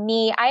just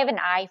me. I have an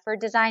eye for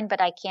design, but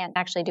I can't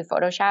actually do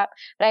Photoshop.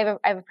 But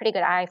I have a pretty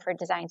good eye for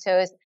design. So it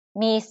was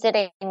me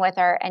sitting with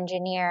our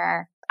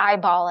engineer,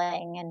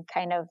 eyeballing and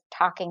kind of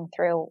talking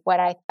through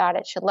what I thought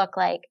it should look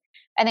like.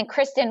 And then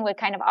Kristen would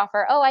kind of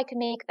offer, oh, I could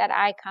make that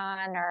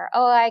icon, or,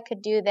 oh, I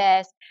could do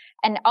this.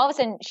 And all of a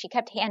sudden she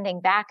kept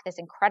handing back this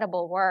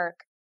incredible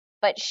work,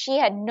 but she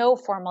had no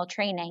formal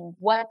training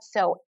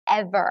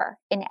whatsoever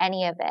in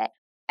any of it.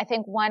 I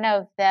think one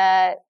of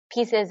the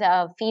pieces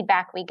of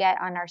feedback we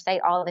get on our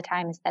site all the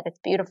time is that it's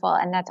beautiful,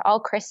 and that's all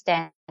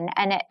Kristen.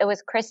 And it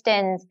was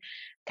Kristen's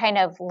kind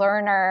of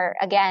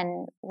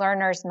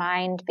learner's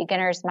mind,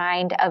 beginner's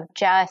mind of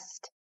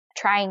just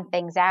trying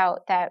things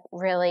out that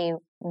really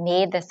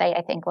made the site,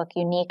 I think, look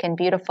unique and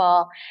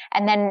beautiful.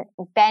 And then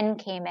Ben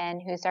came in,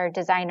 who's our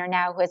designer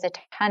now, who has a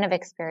ton of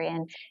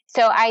experience.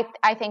 So I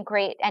think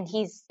great. And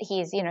he's,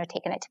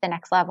 taken it to the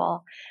next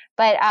level.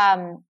 But,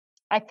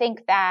 I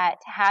think that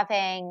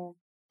having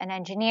an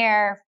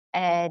engineer,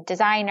 a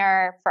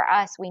designer. For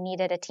us, we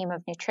needed a team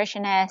of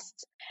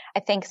nutritionists. I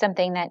think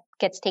something that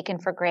gets taken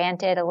for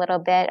granted a little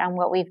bit on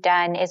what we've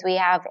done is we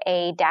have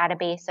a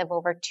database of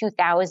over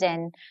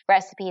 2,000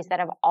 recipes that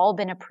have all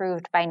been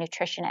approved by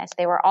nutritionists.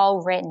 They were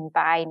all written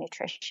by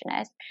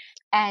nutritionists.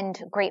 And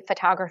great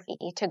photography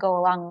to go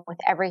along with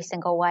every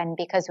single one,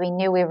 because we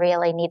knew we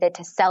really needed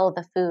to sell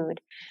the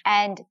food.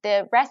 And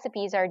the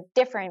recipes are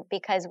different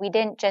because we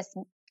didn't just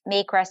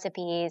make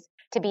recipes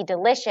to be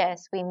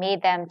delicious. We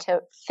made them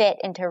to fit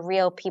into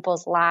real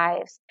people's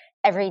lives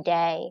every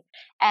day.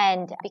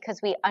 And because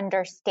we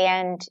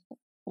understand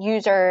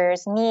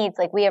users' needs,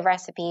 like we have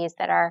recipes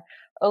that are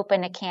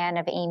open a can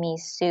of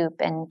Amy's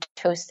soup and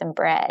toast some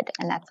bread.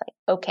 And that's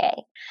like,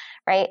 okay,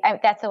 right?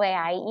 That's the way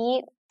I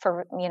eat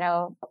for,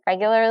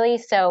 regularly.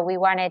 So we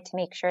wanted to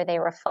make sure they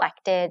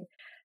reflected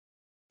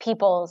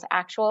people's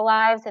actual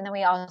lives. And then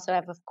we also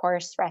have, of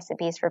course,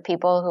 recipes for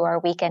people who are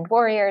weekend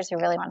warriors who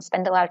really want to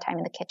spend a lot of time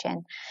in the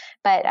kitchen.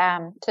 But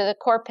so the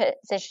core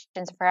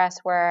positions for us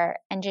were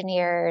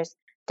engineers,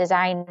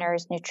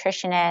 designers,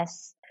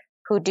 nutritionists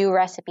who do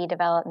recipe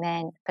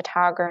development,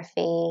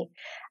 photography,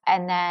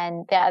 and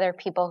then the other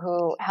people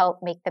who help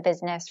make the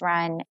business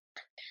run.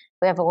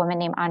 We have a woman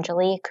named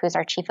Angelique, who's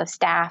our chief of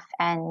staff,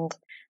 and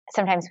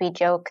sometimes we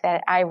joke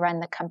that I run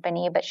the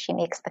company, but she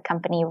makes the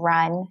company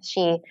run.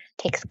 She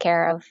takes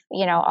care of,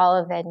 all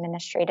of the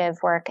administrative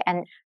work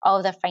and all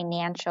of the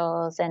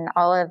financials and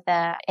all of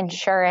the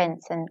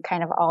insurance and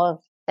kind of all of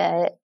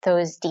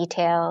those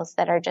details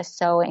that are just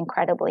so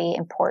incredibly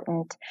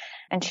important.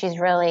 And she's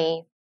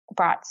really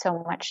brought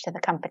so much to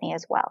the company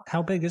as well.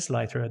 How big is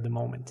Lighter at the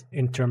moment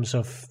in terms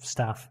of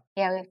staff?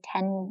 Yeah, we have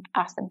 10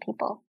 awesome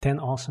people. 10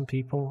 awesome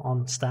people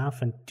on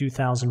staff and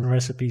 2,000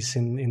 recipes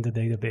in the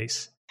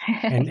database.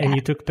 And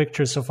you took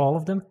pictures of all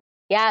of them?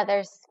 Yeah,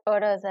 there's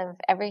photos of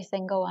every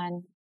single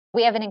one.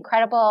 We have an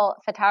incredible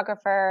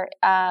photographer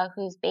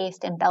who's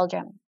based in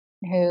Belgium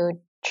who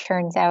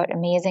churns out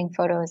amazing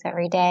photos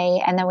every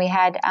day. And then we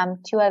had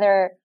 2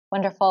 other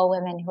wonderful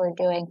women who are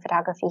doing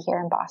photography here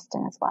in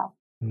Boston as well.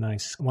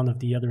 Nice. One of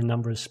the other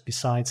numbers,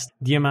 besides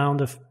the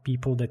amount of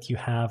people that you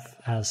have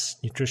as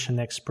nutrition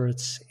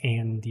experts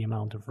and the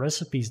amount of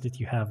recipes that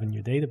you have in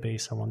your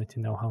database, I wanted to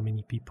know how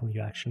many people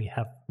you actually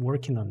have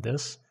working on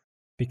this.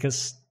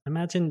 Because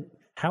imagine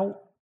how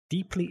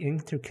deeply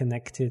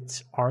interconnected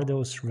are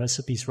those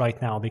recipes right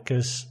now?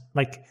 Because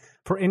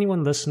for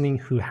anyone listening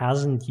who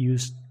hasn't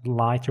used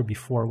Lighter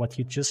before, what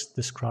you just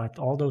described,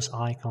 all those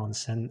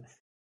icons and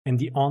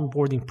the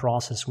onboarding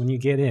process, when you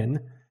get in,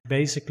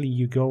 basically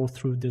you go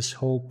through this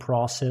whole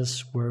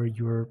process where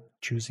you're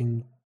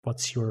choosing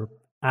what's your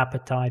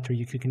appetite, or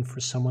you're cooking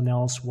for someone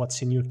else,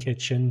 what's in your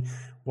kitchen,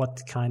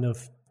 what kind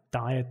of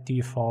diet do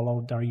you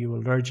follow, are you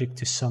allergic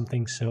to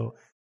something? So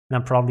and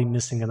I'm probably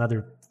missing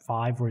another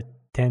 5 or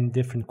 10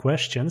 different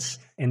questions.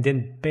 And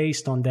then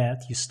based on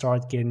that, you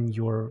start getting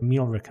your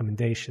meal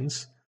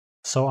recommendations.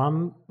 So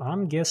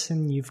I'm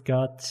guessing you've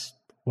got,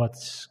 a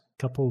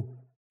couple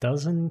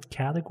dozen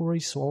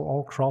categories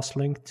all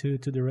cross-linked to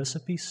the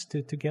recipes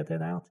to get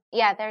that out?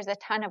 Yeah, there's a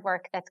ton of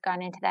work that's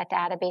gone into that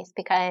database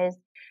because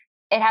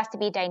it has to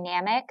be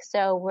dynamic.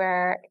 So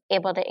we're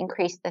able to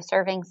increase the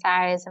serving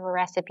size of a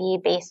recipe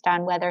based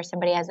on whether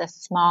somebody has a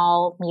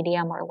small,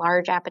 medium, or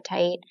large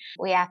appetite.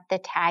 We have to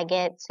tag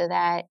it so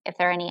that if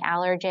there are any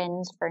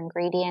allergens for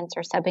ingredients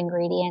or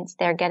sub-ingredients,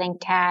 they're getting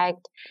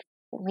tagged.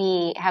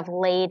 We have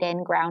laid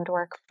in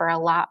groundwork for a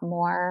lot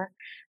more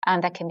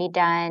that can be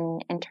done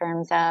in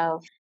terms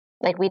of,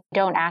 we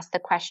don't ask the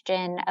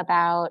question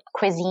about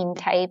cuisine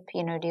type,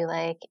 do you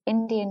like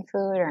Indian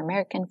food or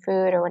American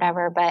food or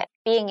whatever, but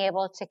being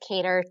able to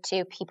cater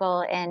to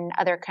people in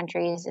other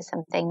countries is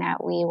something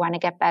that we want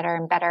to get better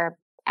and better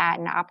at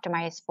and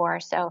optimize for.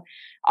 So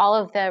all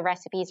of the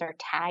recipes are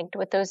tagged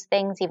with those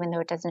things, even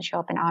though it doesn't show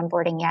up in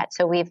onboarding yet.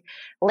 So we've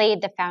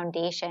laid the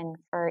foundation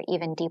for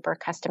even deeper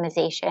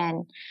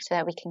customization so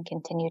that we can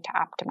continue to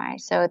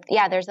optimize. So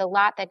yeah, there's a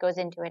lot that goes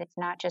into it. It's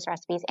not just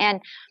recipes.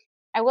 And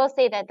I will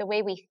say that the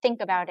way we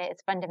think about it is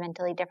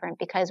fundamentally different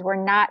because we're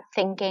not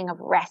thinking of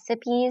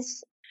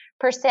recipes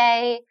per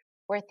se.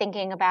 We're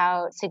thinking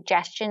about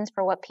suggestions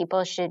for what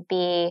people should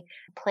be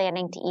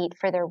planning to eat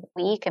for their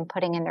week and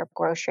putting in their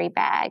grocery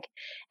bag.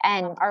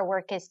 And our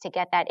work is to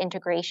get that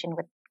integration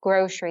with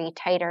grocery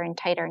tighter and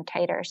tighter and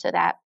tighter so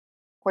that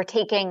we're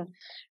taking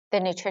the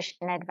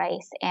nutrition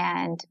advice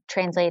and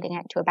translating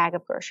it to a bag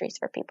of groceries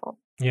for people.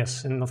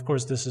 Yes, and of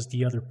course, this is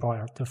the other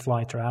part of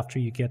Lighter. After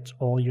you get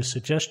all your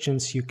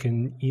suggestions, you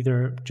can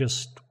either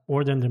just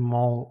order them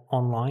all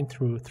online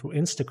through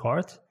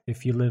Instacart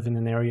if you live in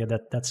an area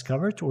that's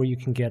covered, or you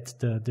can get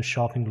the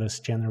shopping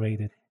list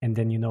generated, and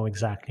then you know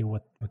exactly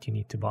what you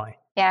need to buy.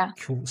 Yeah.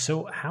 Cool.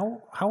 So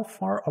how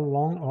far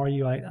along are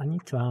you? I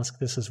need to ask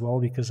this as well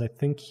because I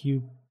think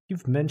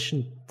you've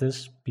mentioned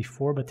this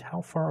before, but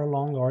how far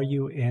along are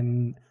you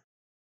in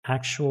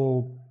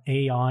actual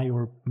AI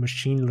or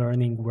machine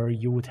learning where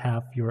you would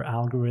have your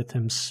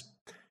algorithms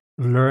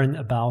learn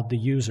about the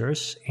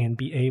users and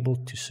be able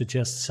to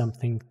suggest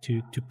something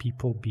to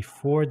people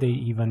before they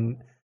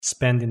even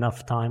spend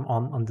enough time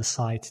on the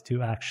site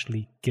to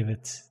actually give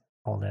it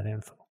all that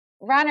info?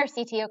 Ron, our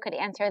CTO, could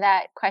answer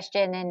that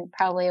question in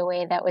probably a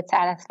way that would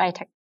satisfy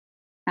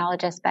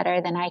technologists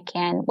better than I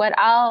can. What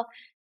I'll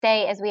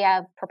say is we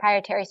have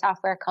proprietary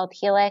software called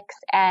Helix,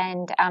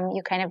 and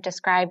you kind of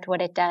described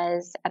what it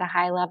does at a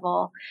high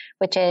level,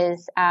 which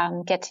is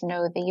get to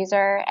know the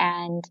user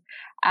and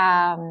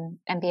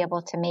be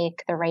able to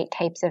make the right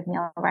types of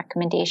meal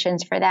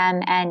recommendations for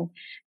them. And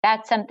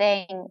that's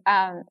something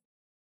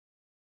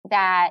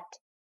that,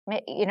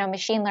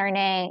 machine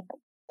learning,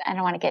 I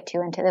don't want to get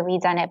too into the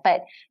weeds on it,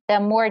 but the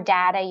more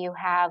data you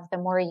have, the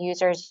more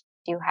users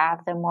you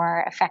have, the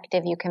more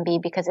effective you can be,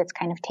 because it's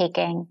kind of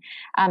taking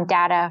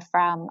data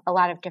from a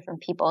lot of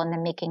different people and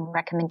then making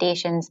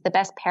recommendations. The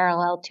best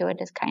parallel to it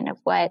is kind of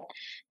what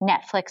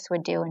Netflix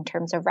would do in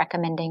terms of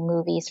recommending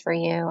movies for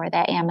you, or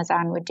that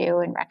Amazon would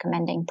do in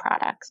recommending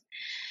products.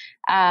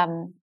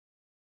 I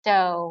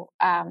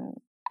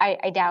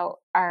doubt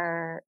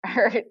our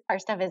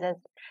stuff is as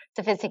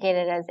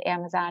sophisticated as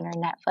Amazon or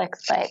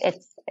Netflix, but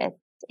it's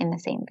in the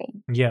same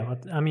vein. Yeah,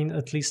 I mean,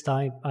 at least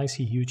I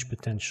see huge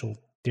potential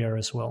there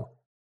as well,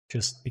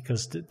 just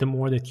because the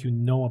more that you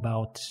know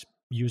about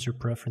user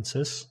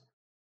preferences,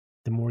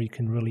 the more you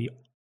can really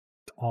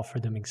offer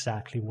them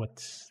exactly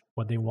what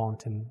they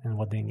want and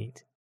what they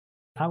need.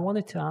 I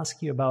wanted to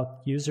ask you about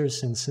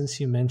users, and since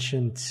you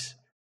mentioned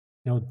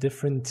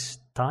different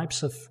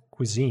types of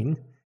cuisine,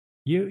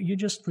 you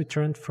just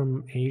returned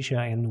from Asia,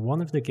 and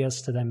one of the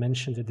guests that I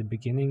mentioned at the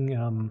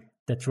beginning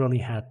that really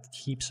had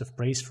heaps of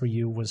praise for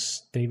you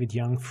was David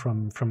Young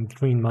from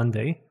Green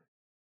Monday.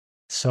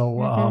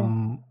 So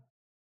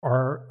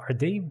are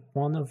they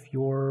one of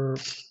your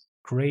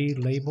gray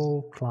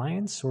label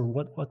clients, or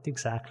what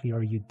exactly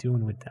are you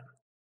doing with them?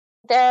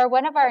 They're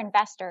one of our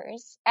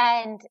investors,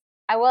 and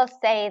I will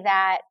say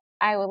that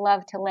I would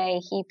love to lay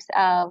heaps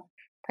of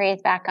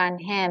praise back on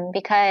him,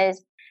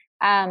 because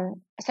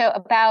so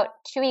about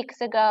 2 weeks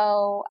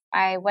ago,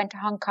 I went to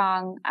Hong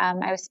Kong.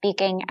 I was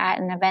speaking at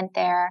an event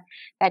there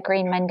that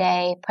Green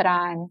Monday put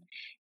on,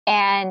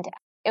 and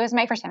it was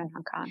my first time in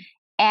Hong Kong.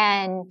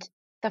 And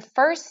the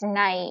first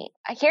night,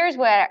 here's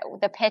what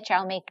the pitch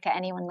I'll make to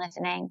anyone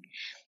listening.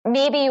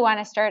 Maybe you want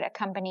to start a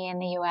company in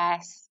the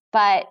US,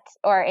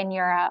 or in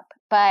Europe,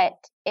 but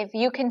if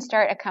you can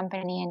start a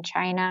company in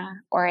China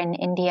or in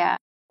India,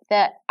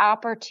 the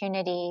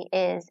opportunity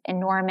is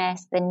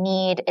enormous. The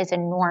need is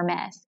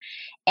enormous.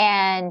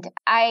 And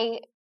I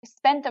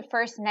spent the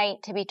first night,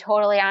 to be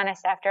totally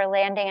honest, after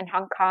landing in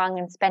Hong Kong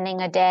and spending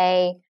a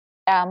day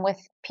with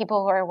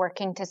people who are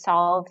working to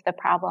solve the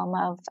problem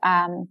of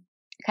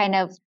kind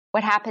of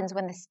what happens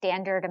when the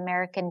standard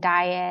American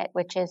diet,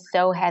 which is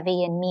so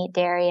heavy in meat,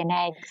 dairy, and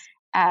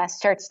eggs,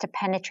 starts to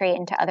penetrate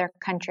into other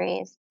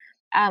countries.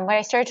 When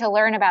I started to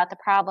learn about the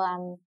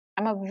problem,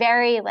 I'm a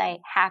very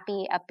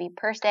happy, upbeat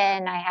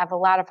person. I have a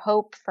lot of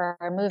hope for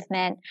our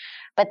movement.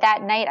 But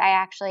that night I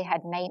actually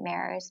had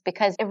nightmares,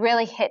 because it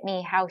really hit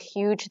me how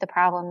huge the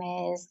problem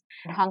is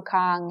in Hong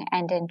Kong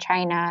and in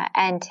China,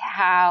 and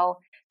how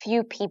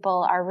few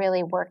people are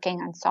really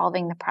working on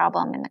solving the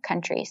problem in the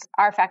countries.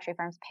 Our factory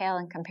farms pale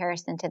in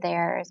comparison to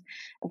theirs.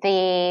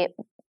 The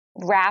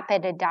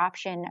rapid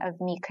adoption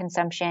of meat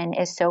consumption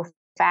is so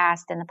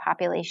fast, and the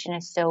population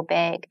is so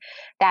big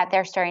that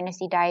they're starting to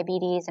see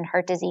diabetes and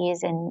heart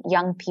disease in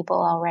young people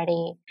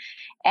already.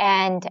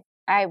 And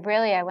I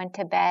went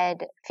to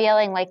bed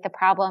feeling like the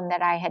problem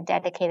that I had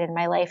dedicated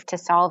my life to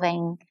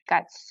solving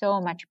got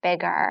so much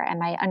bigger, and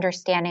my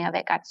understanding of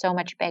it got so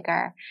much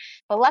bigger.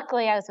 But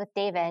luckily I was with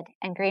David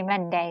and Green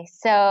Monday.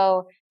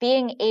 So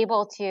being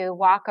able to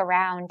walk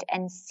around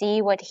and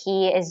see what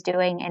he is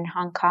doing in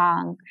Hong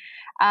Kong,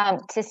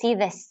 to see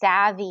the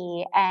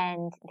savvy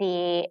and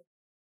the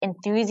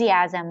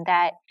enthusiasm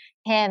that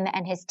him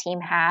and his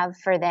team have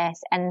for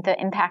this, and the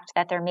impact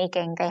that they're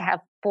making. They have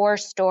 4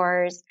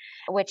 stores,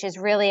 which is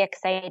really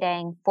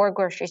exciting, 4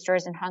 grocery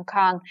stores in Hong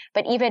Kong.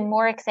 But even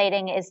more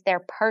exciting is their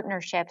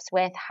partnerships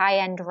with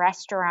high-end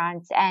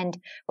restaurants and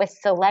with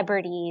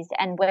celebrities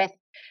and with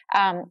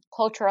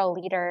cultural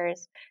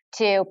leaders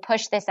to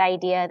push this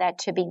idea that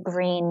to be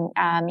green,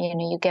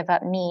 you give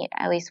up meat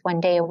at least one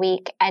day a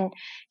week. And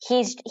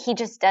he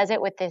just does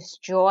it with this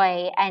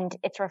joy, and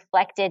it's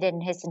reflected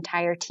in his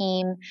entire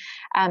team.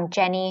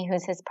 Jenny,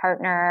 who's his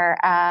partner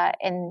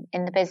in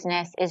the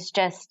business, is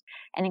just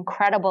an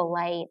incredible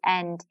light.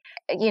 And,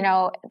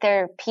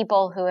 there are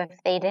people who, if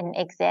they didn't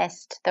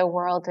exist, the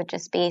world would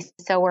just be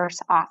so worse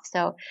off.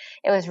 So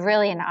it was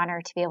really an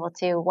honor to be able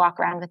to walk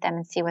around with them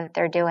and see what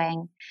they're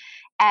doing.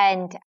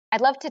 And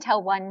I'd love to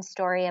tell one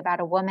story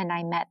about a woman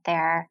I met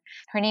there.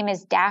 Her name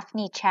is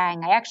Daphne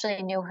Chang. I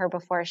actually knew her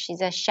before.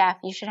 She's a chef.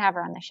 You should have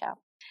her on the show.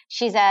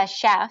 She's a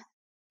chef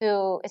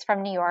who is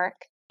from New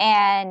York,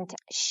 and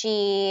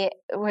she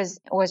was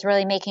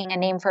really making a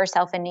name for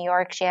herself in New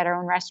York. She had her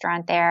own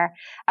restaurant there.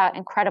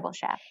 Incredible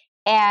chef.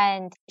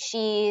 And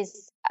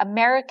she's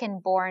American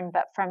born,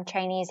 but from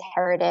Chinese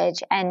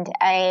heritage. And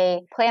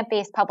a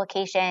plant-based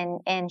publication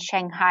in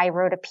Shanghai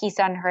wrote a piece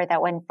on her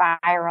that went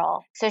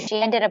viral. So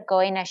she ended up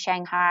going to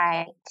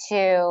Shanghai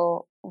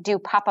to do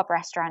pop-up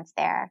restaurants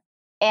there.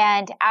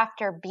 And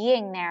after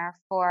being there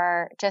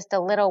for just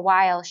a little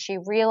while, she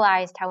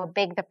realized how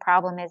big the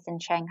problem is in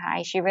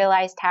Shanghai. She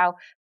realized how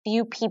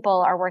few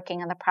people are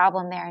working on the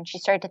problem there. And she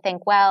started to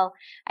think, well,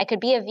 I could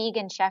be a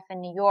vegan chef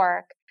in New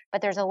York,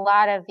 but there's a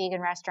lot of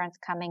vegan restaurants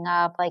coming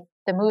up. Like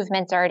the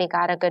movement's already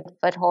got a good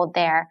foothold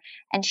there.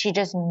 And she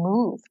just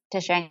moved to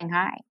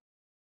Shanghai.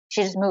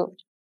 She just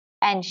moved.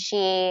 And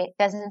she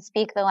doesn't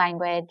speak the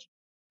language,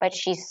 but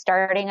she's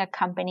starting a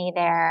company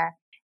there.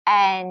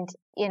 And,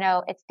 you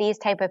know, it's these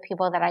type of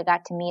people that I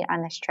got to meet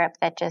on this trip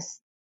that just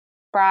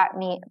brought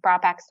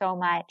back so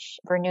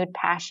much renewed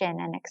passion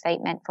and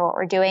excitement for what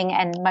we're doing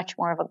and much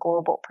more of a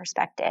global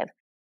perspective.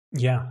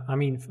 Yeah, I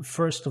mean,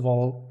 first of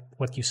all,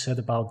 what you said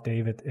about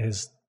David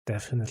is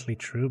definitely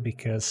true,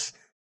 because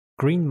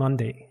Green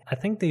Monday, I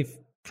think they've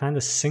kind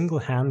of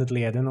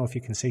single-handedly, I don't know if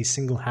you can say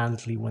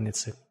single-handedly when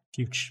it's a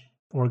huge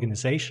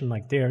organization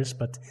like theirs,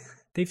 but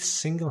they've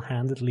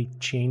single-handedly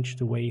changed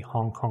the way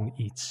Hong Kong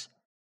eats.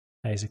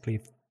 Basically,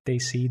 if they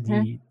see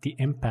the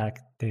impact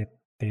that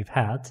they've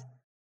had,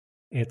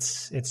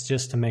 it's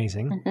just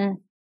amazing. Mm-hmm.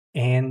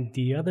 And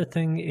the other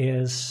thing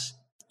is,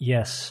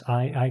 yes,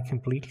 I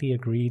completely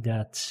agree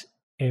that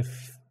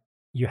if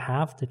you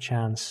have the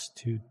chance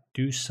to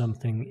do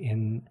something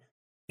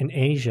in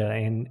Asia,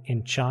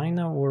 in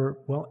China, or,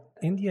 well,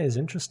 India is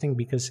interesting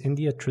because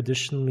India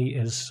traditionally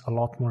is a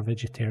lot more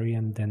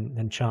vegetarian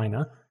than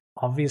China.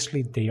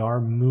 Obviously, they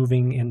are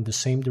moving in the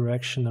same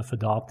direction of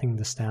adopting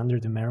the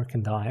standard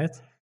American diet,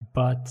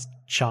 but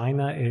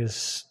China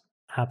is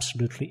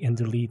absolutely in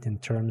the lead in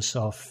terms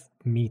of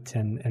meat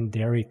and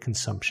dairy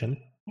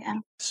consumption. Yeah.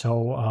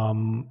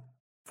 So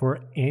for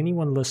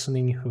anyone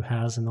listening who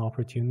has an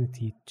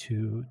opportunity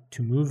to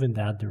move in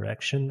that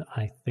direction,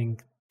 I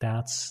think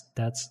that's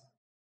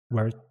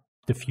where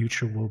the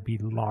future will be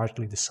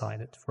largely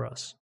decided for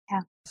us.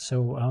 Yeah.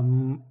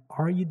 So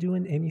are you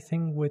doing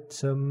anything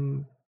with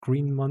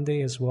Green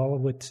Monday as well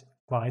with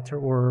Lighter,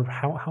 or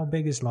how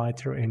big is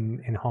Lighter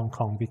in Hong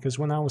Kong? Because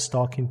when I was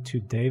talking to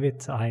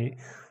David,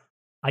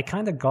 I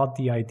kind of got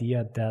the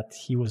idea that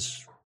he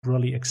was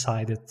really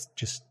excited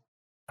just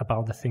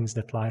about the things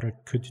that Lighter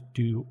could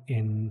do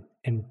in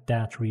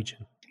that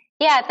region.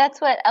 Yeah,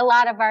 that's what a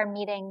lot of our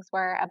meetings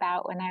were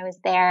about when I was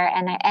there,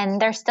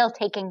 and they're still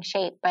taking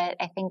shape, but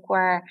I think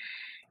we're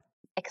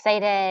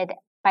excited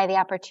by the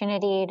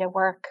opportunity to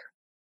work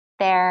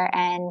there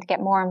and get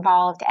more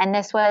involved. And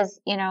this was,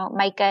 you know,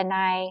 Micah and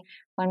I,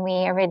 when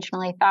we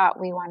originally thought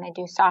we want to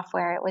do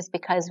software, it was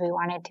because we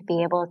wanted to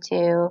be able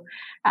to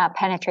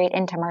penetrate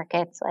into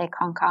markets like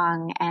Hong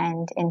Kong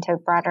and into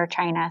broader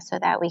China so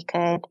that we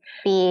could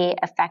be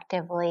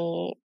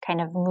effectively kind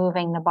of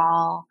moving the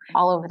ball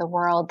all over the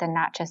world and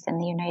not just in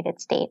the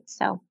United States.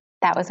 So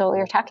that was what we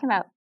were talking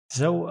about.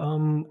 So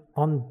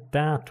on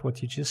that,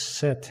 what you just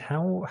said,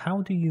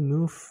 how do you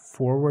move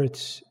forward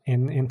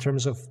in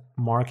terms of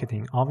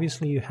marketing?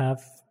 Obviously, you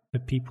have the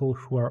people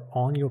who are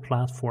on your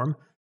platform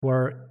who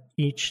are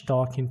each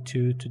talking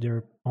to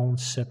their own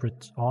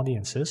separate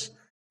audiences.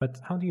 But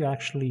how do you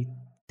actually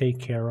take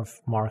care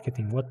of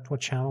marketing? What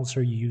channels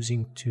are you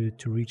using to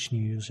reach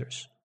new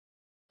users?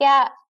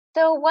 Yeah.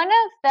 So one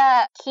of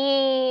the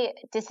key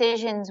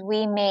decisions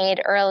we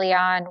made early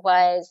on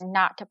was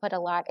not to put a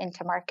lot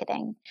into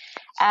marketing.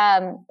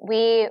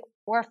 We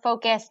were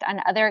focused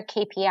on other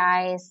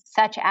KPIs,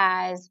 such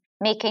as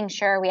making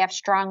sure we have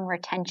strong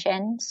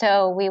retention.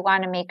 So we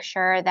want to make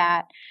sure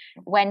that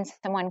when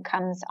someone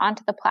comes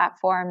onto the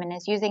platform and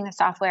is using the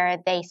software,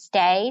 they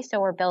stay. So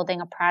we're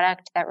building a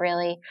product that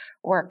really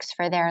works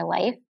for their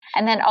life.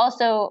 And then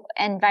also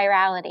in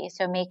virality.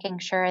 So making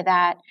sure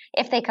that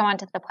if they come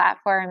onto the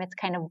platform, it's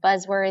kind of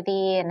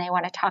buzzworthy and they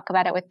want to talk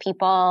about it with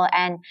people.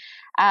 And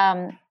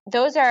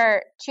those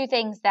are two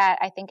things that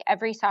I think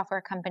every software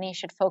company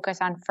should focus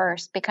on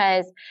first,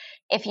 because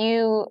if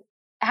you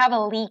have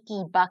a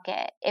leaky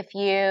bucket, if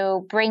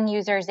you bring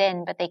users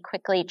in, but they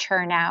quickly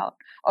churn out,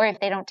 or if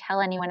they don't tell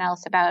anyone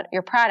else about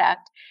your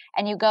product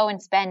and you go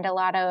and spend a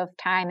lot of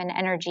time and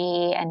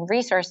energy and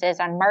resources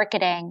on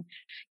marketing,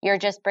 you're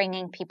just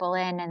bringing people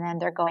in and then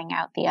they're going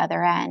out the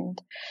other end.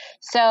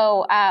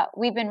 So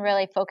we've been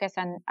really focused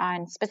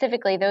on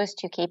specifically those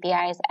two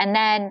KPIs. And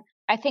then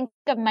I think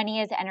of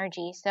money as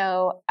energy.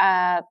 So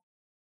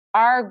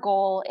our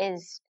goal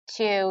is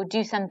to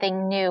do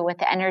something new with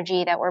the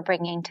energy that we're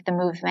bringing to the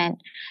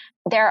movement.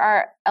 There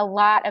are a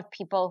lot of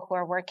people who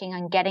are working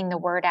on getting the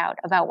word out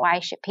about why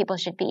people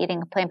should be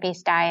eating a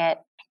plant-based diet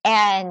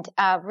and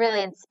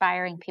really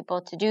inspiring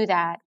people to do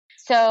that.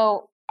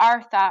 So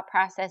our thought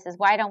process is,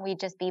 why don't we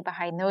just be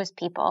behind those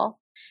people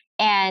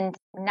and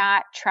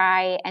not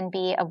try and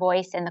be a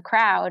voice in the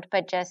crowd,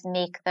 but just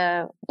make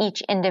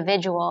each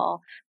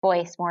individual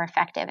voice more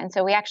effective. And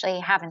so we actually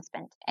haven't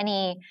spent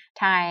any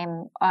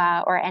time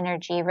or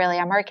energy really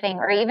on marketing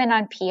or even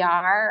on PR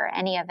or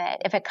any of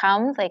it. If it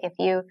comes, like if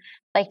you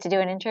like to do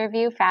an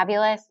interview,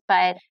 fabulous.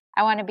 But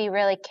I want to be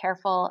really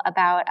careful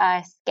about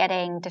us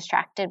getting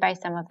distracted by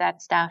some of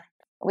that stuff.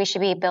 We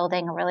should be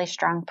building a really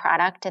strong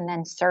product and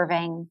then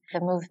serving the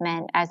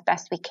movement as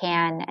best we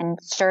can and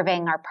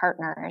serving our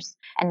partners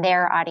and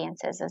their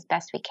audiences as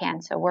best we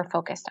can. So we're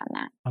focused on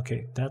that.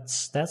 Okay,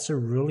 that's a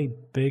really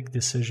big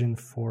decision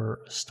for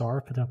a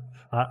startup,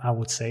 I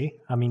would say.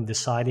 I mean,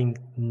 deciding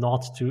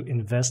not to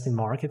invest in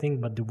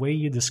marketing, but the way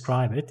you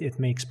describe it, it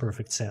makes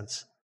perfect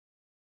sense.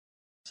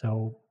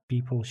 So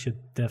people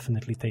should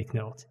definitely take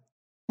note.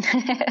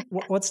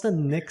 What's the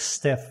next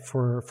step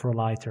for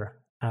Lighter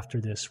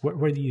after this?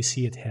 Where do you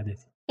see it headed?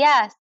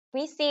 Yes,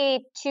 we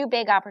see two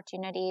big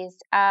opportunities.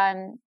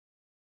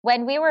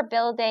 When we were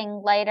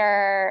building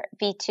Lighter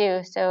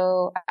V2,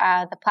 so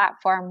the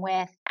platform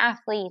with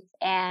athletes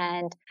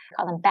and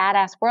call them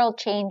badass world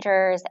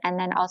changers, and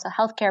then also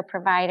healthcare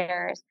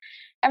providers,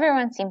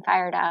 everyone seemed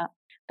fired up.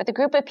 But the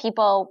group of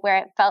people where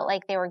it felt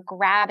like they were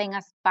grabbing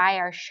us by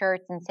our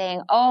shirts and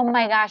saying, oh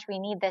my gosh, we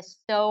need this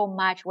so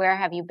much. Where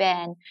have you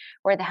been?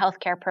 Were the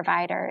healthcare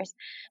providers.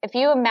 If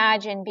you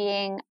imagine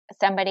being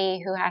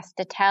somebody who has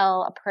to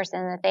tell a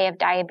person that they have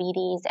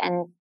diabetes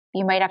and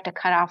you might have to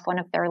cut off one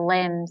of their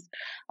limbs,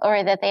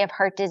 or that they have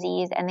heart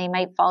disease and they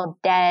might fall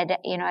dead,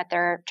 at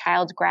their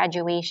child's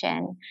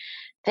graduation,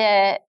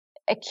 the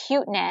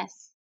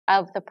acuteness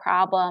of the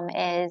problem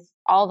is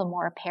all the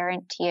more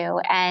apparent to you.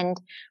 And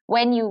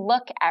when you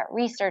look at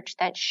research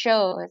that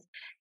shows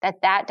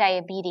that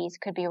diabetes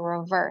could be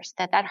reversed,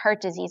 that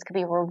heart disease could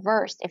be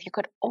reversed if you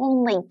could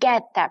only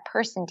get that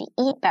person to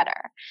eat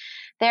better,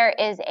 there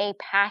is a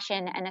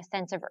passion and a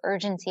sense of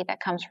urgency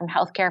that comes from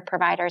healthcare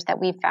providers that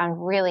we've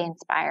found really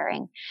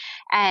inspiring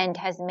and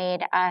has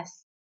made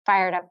us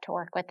fired up to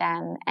work with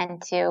them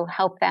and to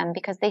help them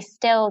because they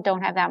still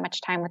don't have that much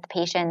time with the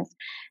patients.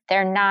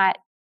 They're not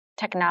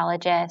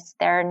technologists.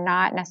 They're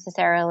not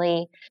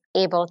necessarily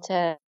able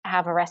to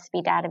have a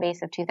recipe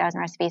database of 2,000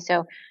 recipes.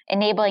 So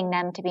enabling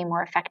them to be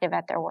more effective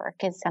at their work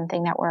is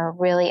something that we're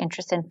really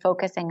interested in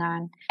focusing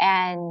on.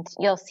 And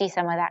you'll see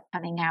some of that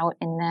coming out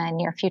in the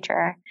near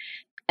future.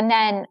 And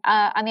then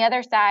on the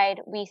other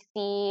side, we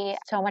see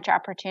so much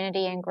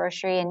opportunity in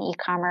grocery and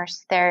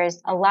e-commerce. There's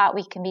a lot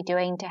we can be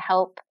doing to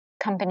help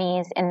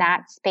companies in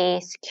that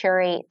space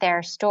curate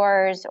their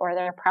stores or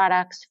their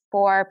products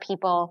for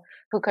people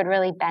who could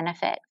really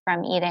benefit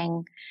from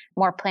eating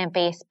more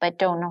plant-based but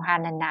don't know how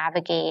to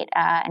navigate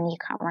an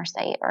e-commerce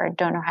site or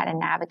don't know how to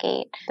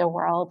navigate the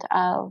world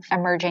of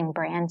emerging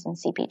brands and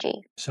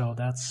CPG. So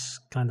that's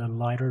kind of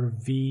Lighter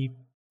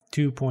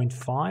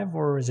V2.5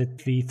 or is it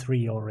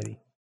V3 already?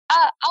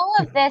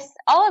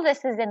 All of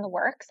this is in the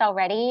works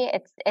already.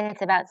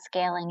 It's about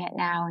scaling it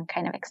now and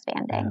kind of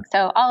expanding. Yeah.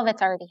 So all of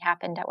it's already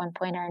happened at one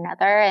point or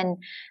another. And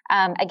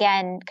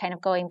again, kind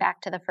of going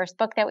back to the first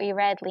book that we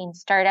read, Lean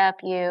Startup,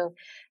 you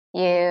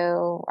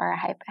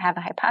have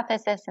a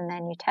hypothesis and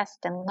then you test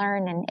and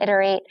learn and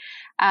iterate.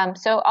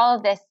 So all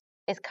of this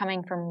is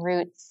coming from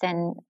roots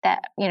and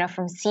that,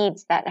 from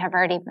seeds that have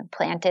already been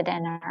planted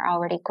and are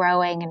already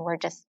growing, and we're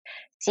just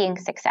seeing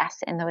success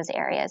in those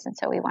areas. And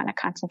so we want to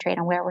concentrate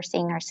on where we're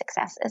seeing our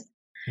successes.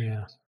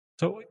 Yeah.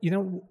 So,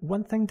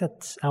 one thing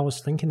that I was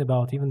thinking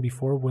about even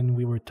before when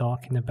we were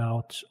talking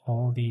about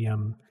all the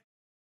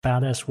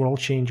badass world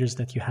changers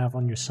that you have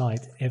on your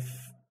site,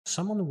 if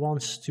someone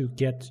wants to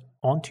get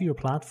onto your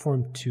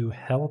platform to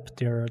help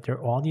their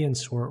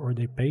audience or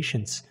their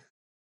patients,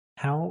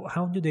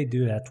 how do they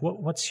do that?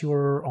 What's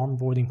your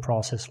onboarding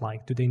process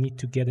like? Do they need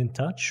to get in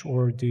touch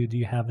or do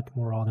you have it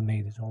more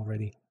automated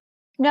already?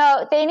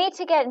 No, they need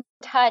to get in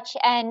touch.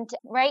 And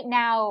right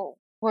now,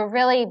 we're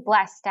really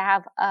blessed to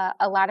have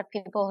a lot of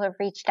people who have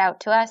reached out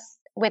to us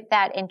with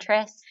that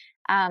interest.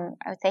 I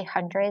would say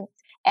hundreds.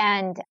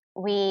 And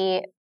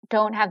we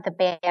don't have the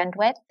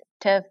bandwidth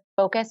to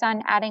focus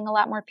on adding a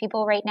lot more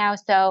people right now.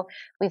 So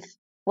we've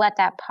let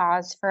that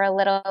pause for a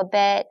little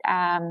bit.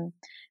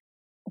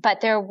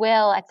 But there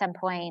will at some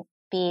point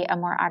be a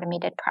more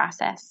automated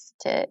process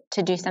to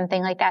do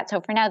something like that.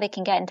 So for now, they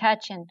can get in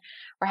touch and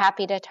we're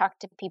happy to talk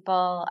to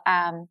people.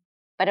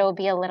 But it will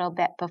be a little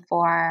bit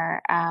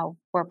before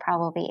we're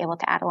probably able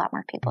to add a lot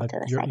more people to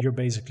the site. You're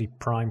basically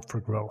primed for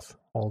growth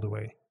all the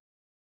way.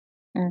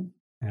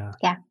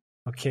 Yeah.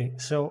 Okay.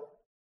 So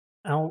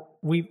now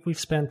we've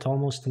spent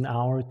almost an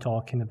hour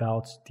talking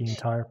about the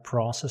entire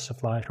process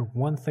of Lighter.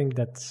 One thing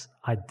that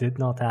I did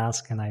not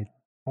ask, and I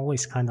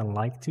always kind of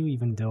like to,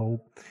 even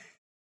though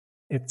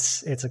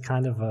it's a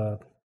kind of a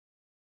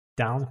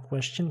down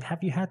question.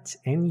 Have you had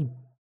any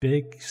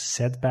big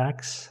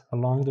setbacks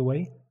along the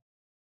way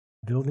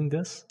building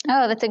this?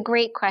 Oh, that's a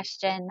great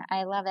question.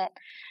 I love it.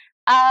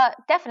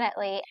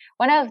 Definitely.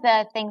 One of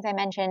the things I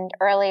mentioned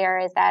earlier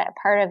is that a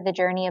part of the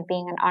journey of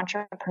being an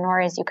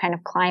entrepreneur is you kind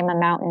of climb a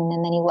mountain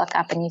and then you look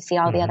up and you see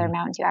all the other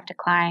mountains you have to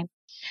climb.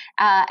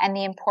 and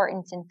the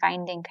importance in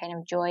finding kind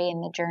of joy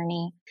in the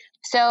journey.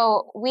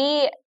 So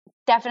we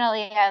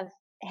definitely have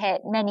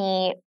hit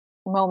many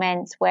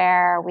moments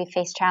where we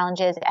face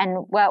challenges, and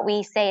what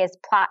we say is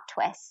plot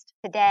twist.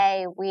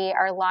 Today we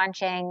are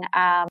launching,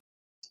 I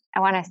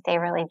want to stay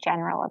really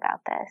general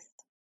about this,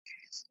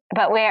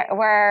 but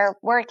we're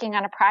working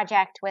on a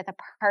project with a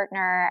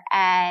partner,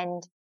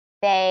 and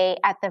they,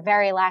 at the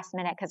very last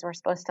minute, because we're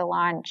supposed to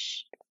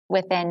launch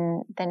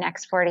within the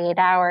next 48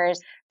 hours,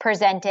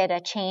 presented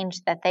a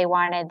change that they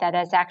wanted that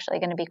is actually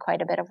going to be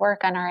quite a bit of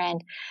work on our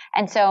end.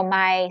 And so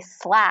my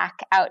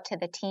Slack out to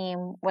the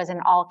team was in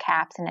all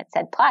caps, and it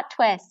said plot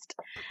twist.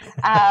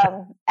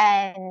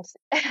 And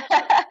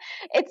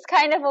it's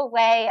kind of a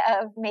way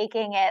of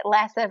making it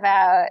less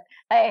about,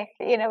 like,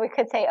 we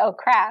could say, oh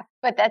crap,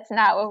 but that's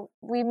not what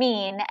we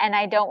mean. And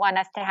I don't want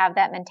us to have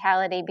that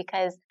mentality,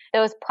 because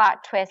those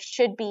plot twists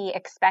should be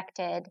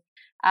expected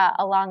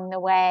along the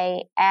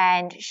way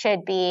and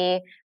should be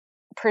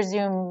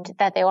presumed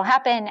that they will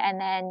happen. And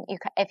then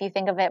if you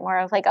think of it more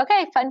of like,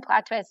 okay, fun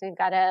plot twist, we've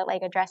got to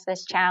like address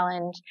this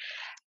challenge,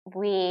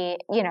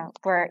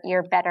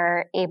 you're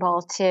better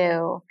able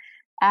to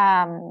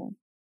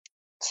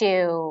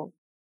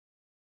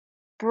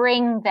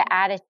bring the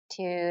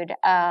attitude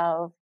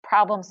of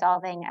problem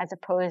solving as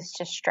opposed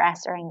to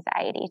stress or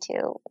anxiety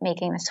to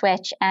making the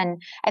switch.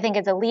 And I think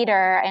as a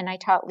leader, and I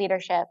taught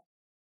leadership,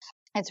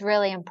 it's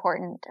really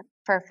important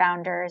for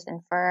founders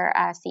and for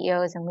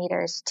CEOs and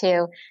leaders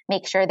to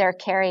make sure they're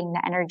carrying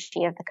the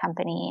energy of the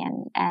company,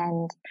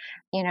 and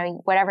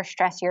whatever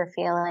stress you're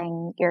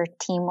feeling, your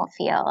team will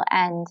feel.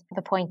 And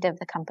the point of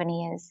the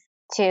company is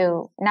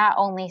to not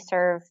only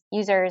serve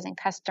users and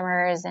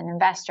customers and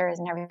investors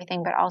and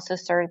everything, but also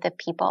serve the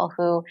people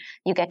who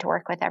you get to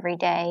work with every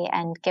day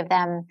and give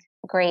them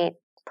a great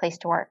place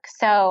to work.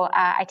 So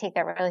I take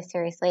that really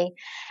seriously.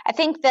 I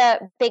think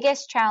the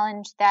biggest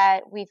challenge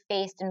that we've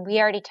faced, and we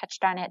already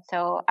touched on it,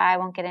 so I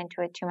won't get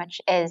into it too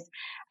much, is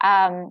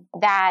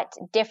that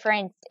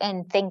difference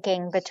in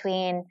thinking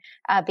between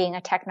being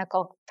a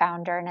technical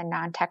founder and a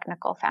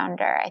non-technical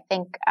founder. I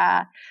think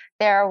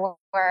there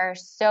were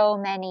so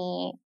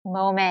many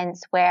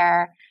moments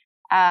where,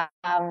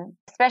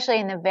 especially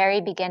in the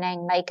very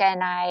beginning, Micah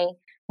and I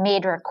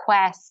made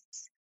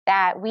requests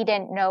that we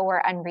didn't know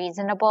were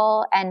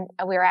unreasonable, and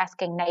we were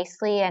asking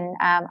nicely. And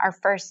our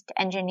first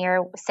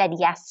engineer said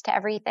yes to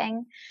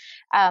everything.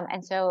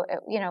 And so,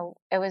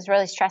 it was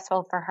really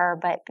stressful for her,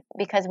 but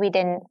because we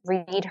didn't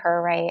read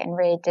her right and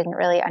we didn't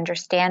really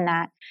understand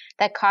that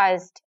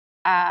caused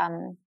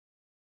some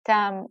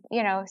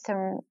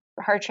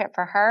hardship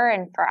for her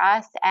and for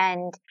us.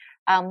 And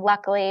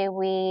luckily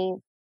we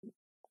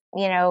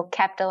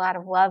kept a lot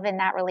of love in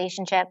that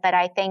relationship. But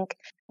I think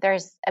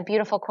there's a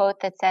beautiful quote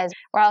that says,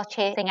 we're all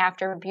chasing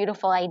after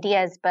beautiful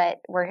ideas, but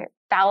we're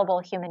fallible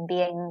human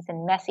beings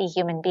and messy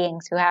human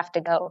beings who have to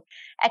go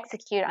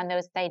execute on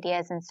those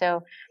ideas. And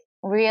so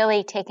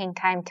really taking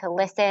time to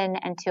listen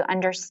and to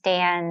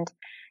understand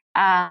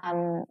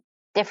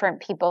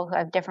different people who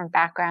have different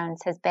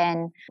backgrounds has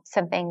been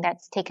something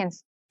that's taken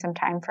some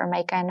time for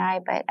Micah and I.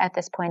 But at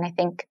this point, I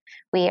think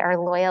we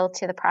are loyal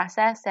to the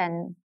process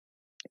and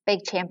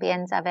big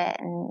champions of it,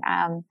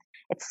 and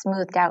it's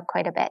smoothed out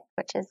quite a bit,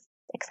 which is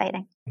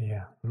exciting.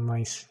 Yeah,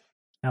 nice.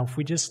 Now, if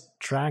we just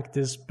track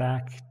this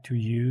back to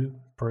you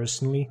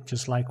personally,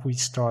 just like we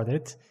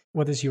started,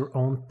 what is your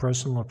own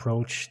personal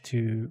approach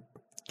to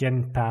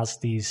getting past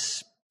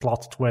these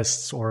plot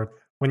twists, or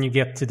when you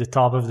get to the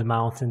top of the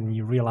mountain and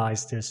you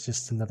realize there's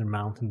just another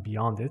mountain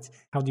beyond it?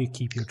 How do you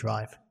keep your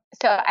drive?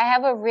 So I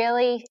have a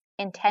really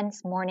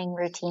intense morning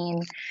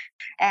routine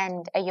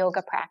and a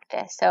yoga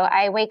practice. So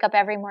I wake up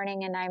every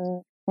morning and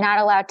I'm not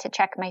allowed to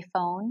check my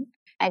phone.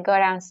 I go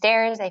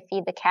downstairs, I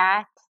feed the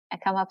cat, I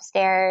come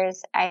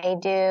upstairs, I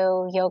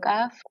do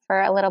yoga for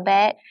a little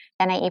bit,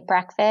 then I eat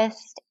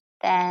breakfast,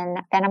 then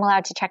I'm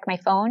allowed to check my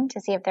phone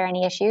to see if there are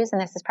any issues.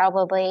 And this is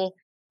probably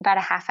about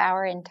a half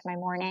hour into my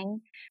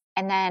morning.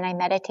 And then I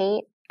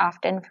meditate,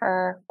 often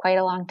for quite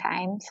a long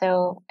time.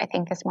 So I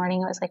think this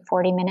morning it was like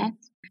 40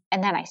 minutes.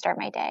 And then I start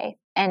my day.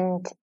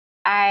 And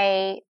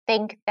I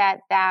think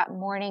that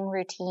morning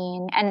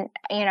routine, and,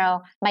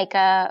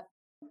 Micah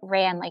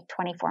ran like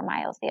 24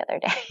 miles the other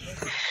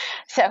day.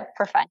 So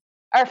for fun,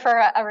 or for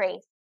a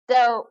race.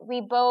 So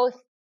we both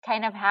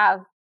kind of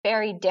have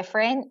very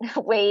different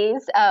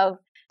ways of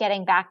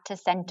getting back to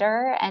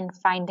center and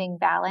finding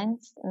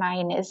balance.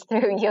 Mine is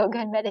through yoga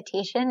and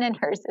meditation, and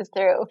hers is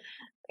through,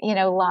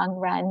 long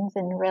runs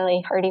and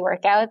really hardy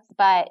workouts.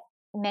 But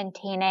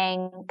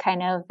maintaining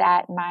kind of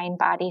that mind,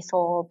 body,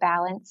 soul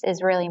balance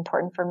is really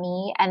important for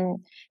me.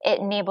 And it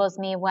enables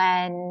me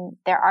when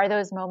there are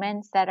those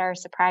moments that are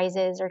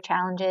surprises or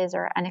challenges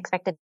or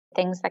unexpected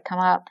things that come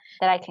up,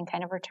 that I can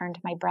kind of return to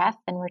my breath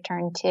and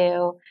return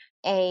to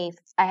I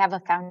have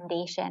a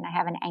foundation, I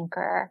have an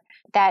anchor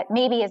that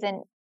maybe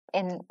isn't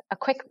in a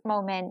quick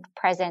moment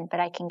present, but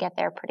I can get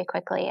there pretty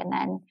quickly and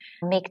then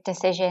make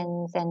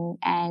decisions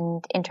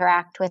and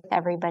interact with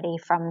everybody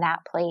from that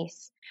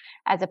place,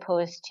 as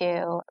opposed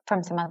to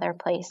from some other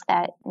place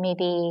that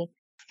maybe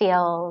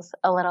feels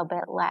a little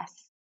bit less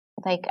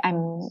like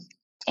I'm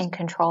in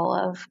control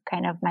of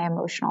kind of my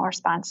emotional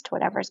response to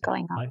whatever's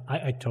going on.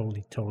 I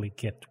totally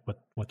get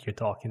what you're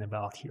talking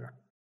about here.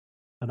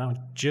 And now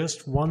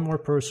just one more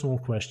personal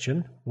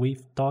question.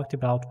 We've talked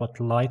about what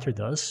Lighter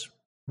does.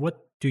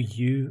 What do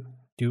you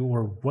do,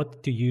 or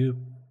what do you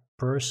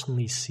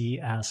personally see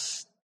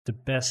as the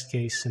best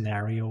case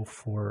scenario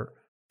for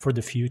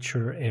the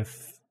future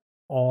if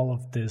all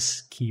of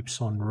this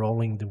keeps on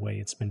rolling the way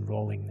it's been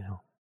rolling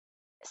now?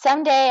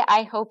 Someday,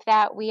 I hope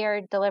that we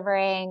are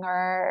delivering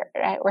or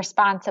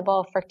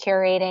responsible for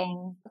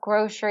curating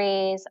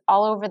groceries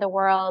all over the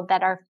world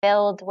that are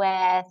filled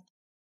with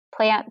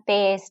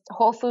plant-based,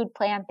 whole food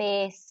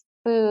plant-based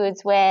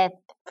foods, with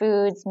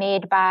foods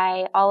made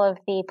by all of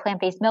the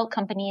plant-based milk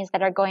companies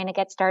that are going to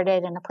get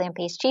started, and the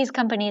plant-based cheese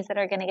companies that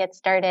are going to get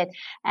started,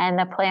 and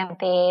the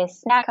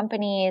plant-based snack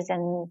companies.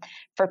 And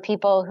for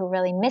people who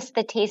really miss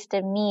the taste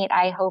of meat,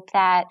 I hope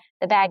that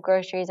the bag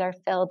groceries are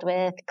filled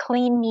with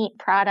clean meat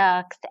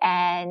products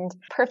and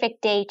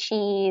Perfect Day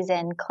cheese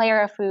and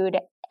Clara Food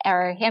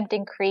or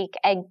Hampton Creek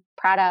egg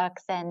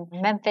products and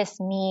Memphis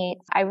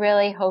meats. I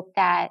really hope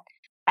that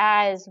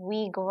as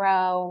we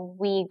grow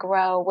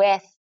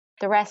with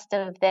the rest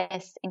of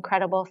this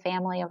incredible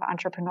family of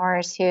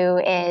entrepreneurs who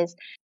is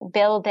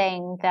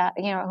building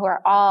who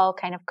are all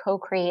kind of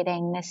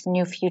co-creating this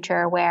new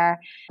future where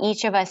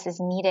each of us is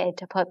needed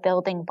to put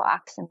building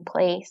blocks in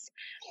place.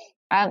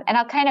 And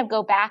I'll kind of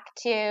go back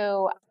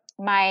to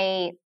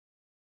my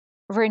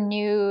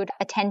renewed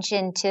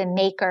attention to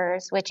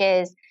makers, which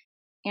is,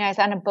 I was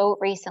on a boat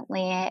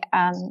recently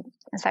as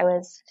I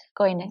was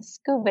going to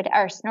scuba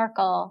or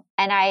snorkel,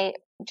 and I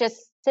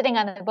just sitting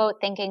on the boat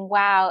thinking,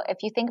 wow,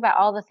 if you think about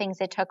all the things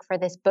it took for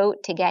this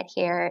boat to get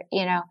here,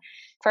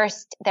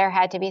 first there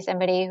had to be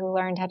somebody who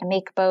learned how to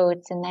make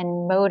boats, and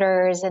then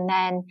motors, and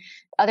then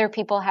other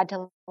people had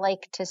to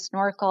like to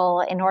snorkel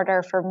in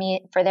order for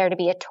there to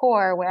be a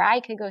tour where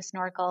I could go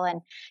snorkel.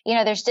 And,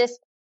 there's just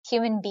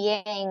human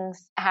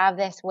beings have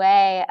this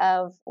way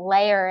of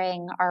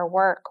layering our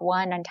work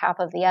one on top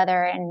of the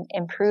other and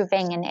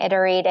improving and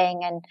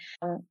iterating and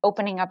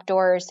opening up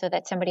doors so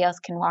that somebody else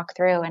can walk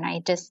through. And I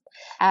just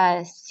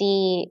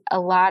see a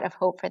lot of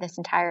hope for this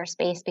entire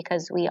space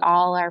because we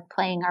all are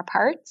playing our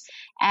parts.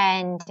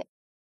 And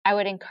I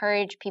would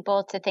encourage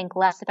people to think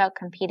less about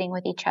competing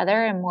with each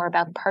other and more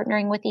about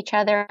partnering with each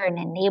other and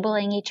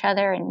enabling each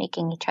other and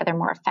making each other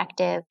more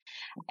effective,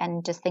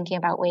 and just thinking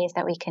about ways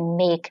that we can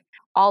make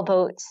all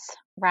boats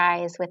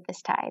rise with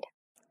this tide.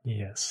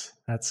 Yes,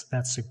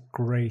 that's a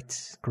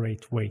great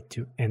way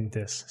to end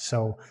this.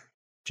 So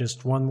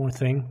just one more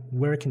thing,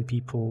 where can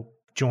people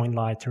join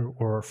Lighter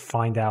or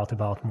find out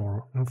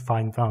more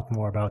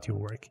about your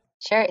work?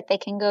 Sure, they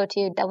can go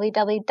to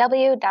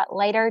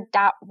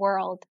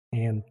www.lighter.world.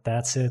 And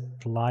that's it,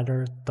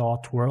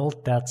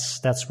 lighter.world.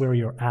 That's where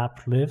your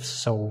app lives.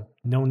 So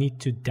no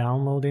need to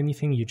download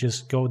anything. You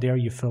just go there,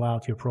 you fill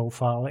out your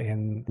profile,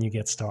 and you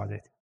get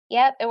started.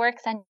 Yep, it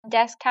works on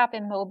desktop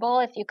and mobile.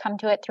 If you come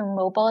to it through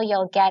mobile,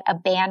 you'll get a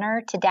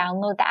banner to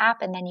download the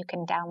app, and then you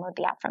can download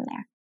the app from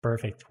there.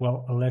 Perfect.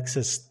 Well,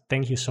 Alexis,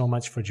 thank you so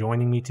much for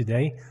joining me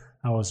today.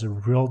 It was a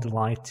real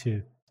delight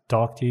to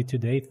talk to you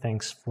today.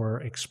 Thanks for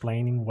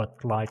explaining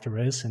what Lighter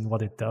is and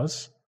what it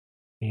does.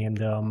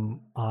 And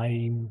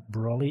I'm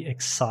really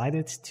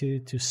excited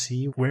to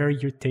see where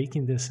you're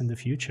taking this in the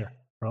future.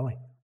 Really.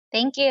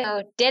 Thank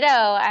you. Ditto.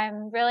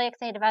 I'm really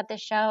excited about this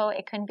show.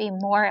 It couldn't be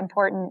more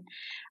important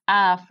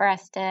for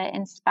us to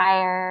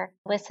inspire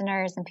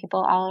listeners and people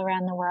all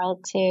around the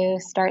world to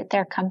start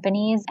their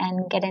companies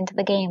and get into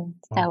the game.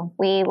 Wow. So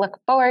we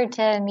look forward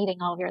to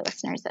meeting all of your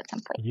listeners at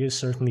some point. You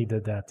certainly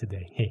did that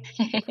today. Hey,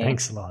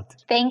 thanks a lot.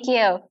 Thank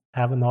you.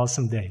 Have an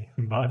awesome day.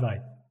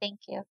 Bye-bye. Thank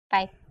you.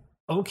 Bye.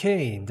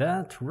 Okay,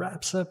 that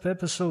wraps up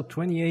episode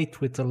 28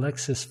 with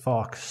Alexis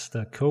Fox,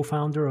 the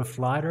co-founder of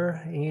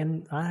Lighter.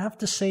 And I have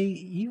to say,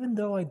 even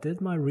though I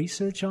did my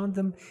research on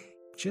them,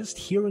 just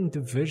hearing the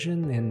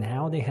vision and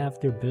how they have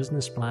their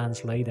business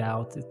plans laid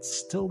out, it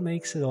still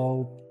makes it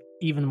all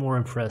even more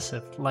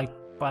impressive, like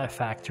by a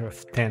factor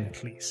of 10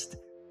 at least.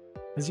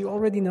 As you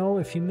already know,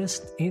 if you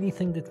missed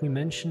anything that we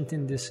mentioned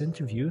in this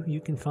interview,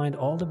 you can find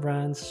all the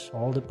brands,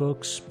 all the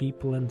books,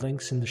 people, and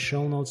links in the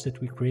show notes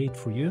that we create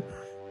for you.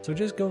 So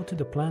just go to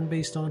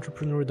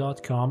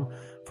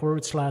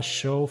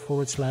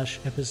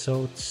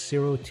theplantbasedentrepreneur.com/show/episode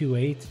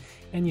 028,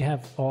 and you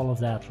have all of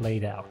that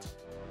laid out.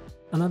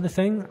 Another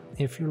thing,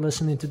 if you're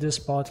listening to this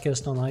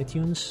podcast on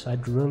iTunes,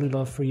 I'd really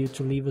love for you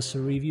to leave us a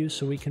review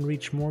so we can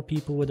reach more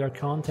people with our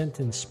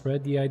content and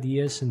spread the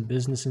ideas and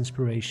business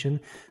inspiration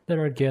that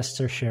our guests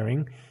are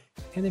sharing.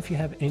 And if you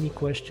have any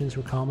questions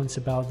or comments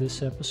about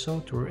this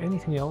episode or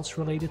anything else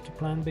related to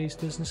plant-based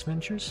business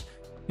ventures,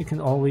 you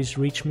can always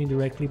reach me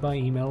directly by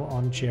email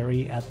on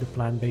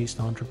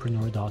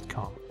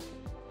jerry@theplantbasedentrepreneur.com.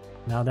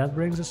 Now that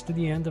brings us to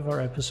the end of our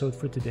episode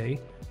for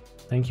today.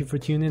 Thank you for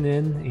tuning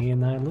in,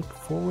 and I look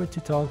forward to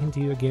talking to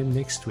you again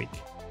next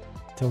week.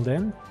 Till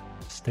then,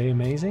 stay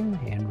amazing,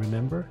 and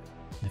remember,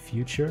 the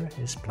future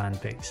is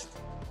plant-based.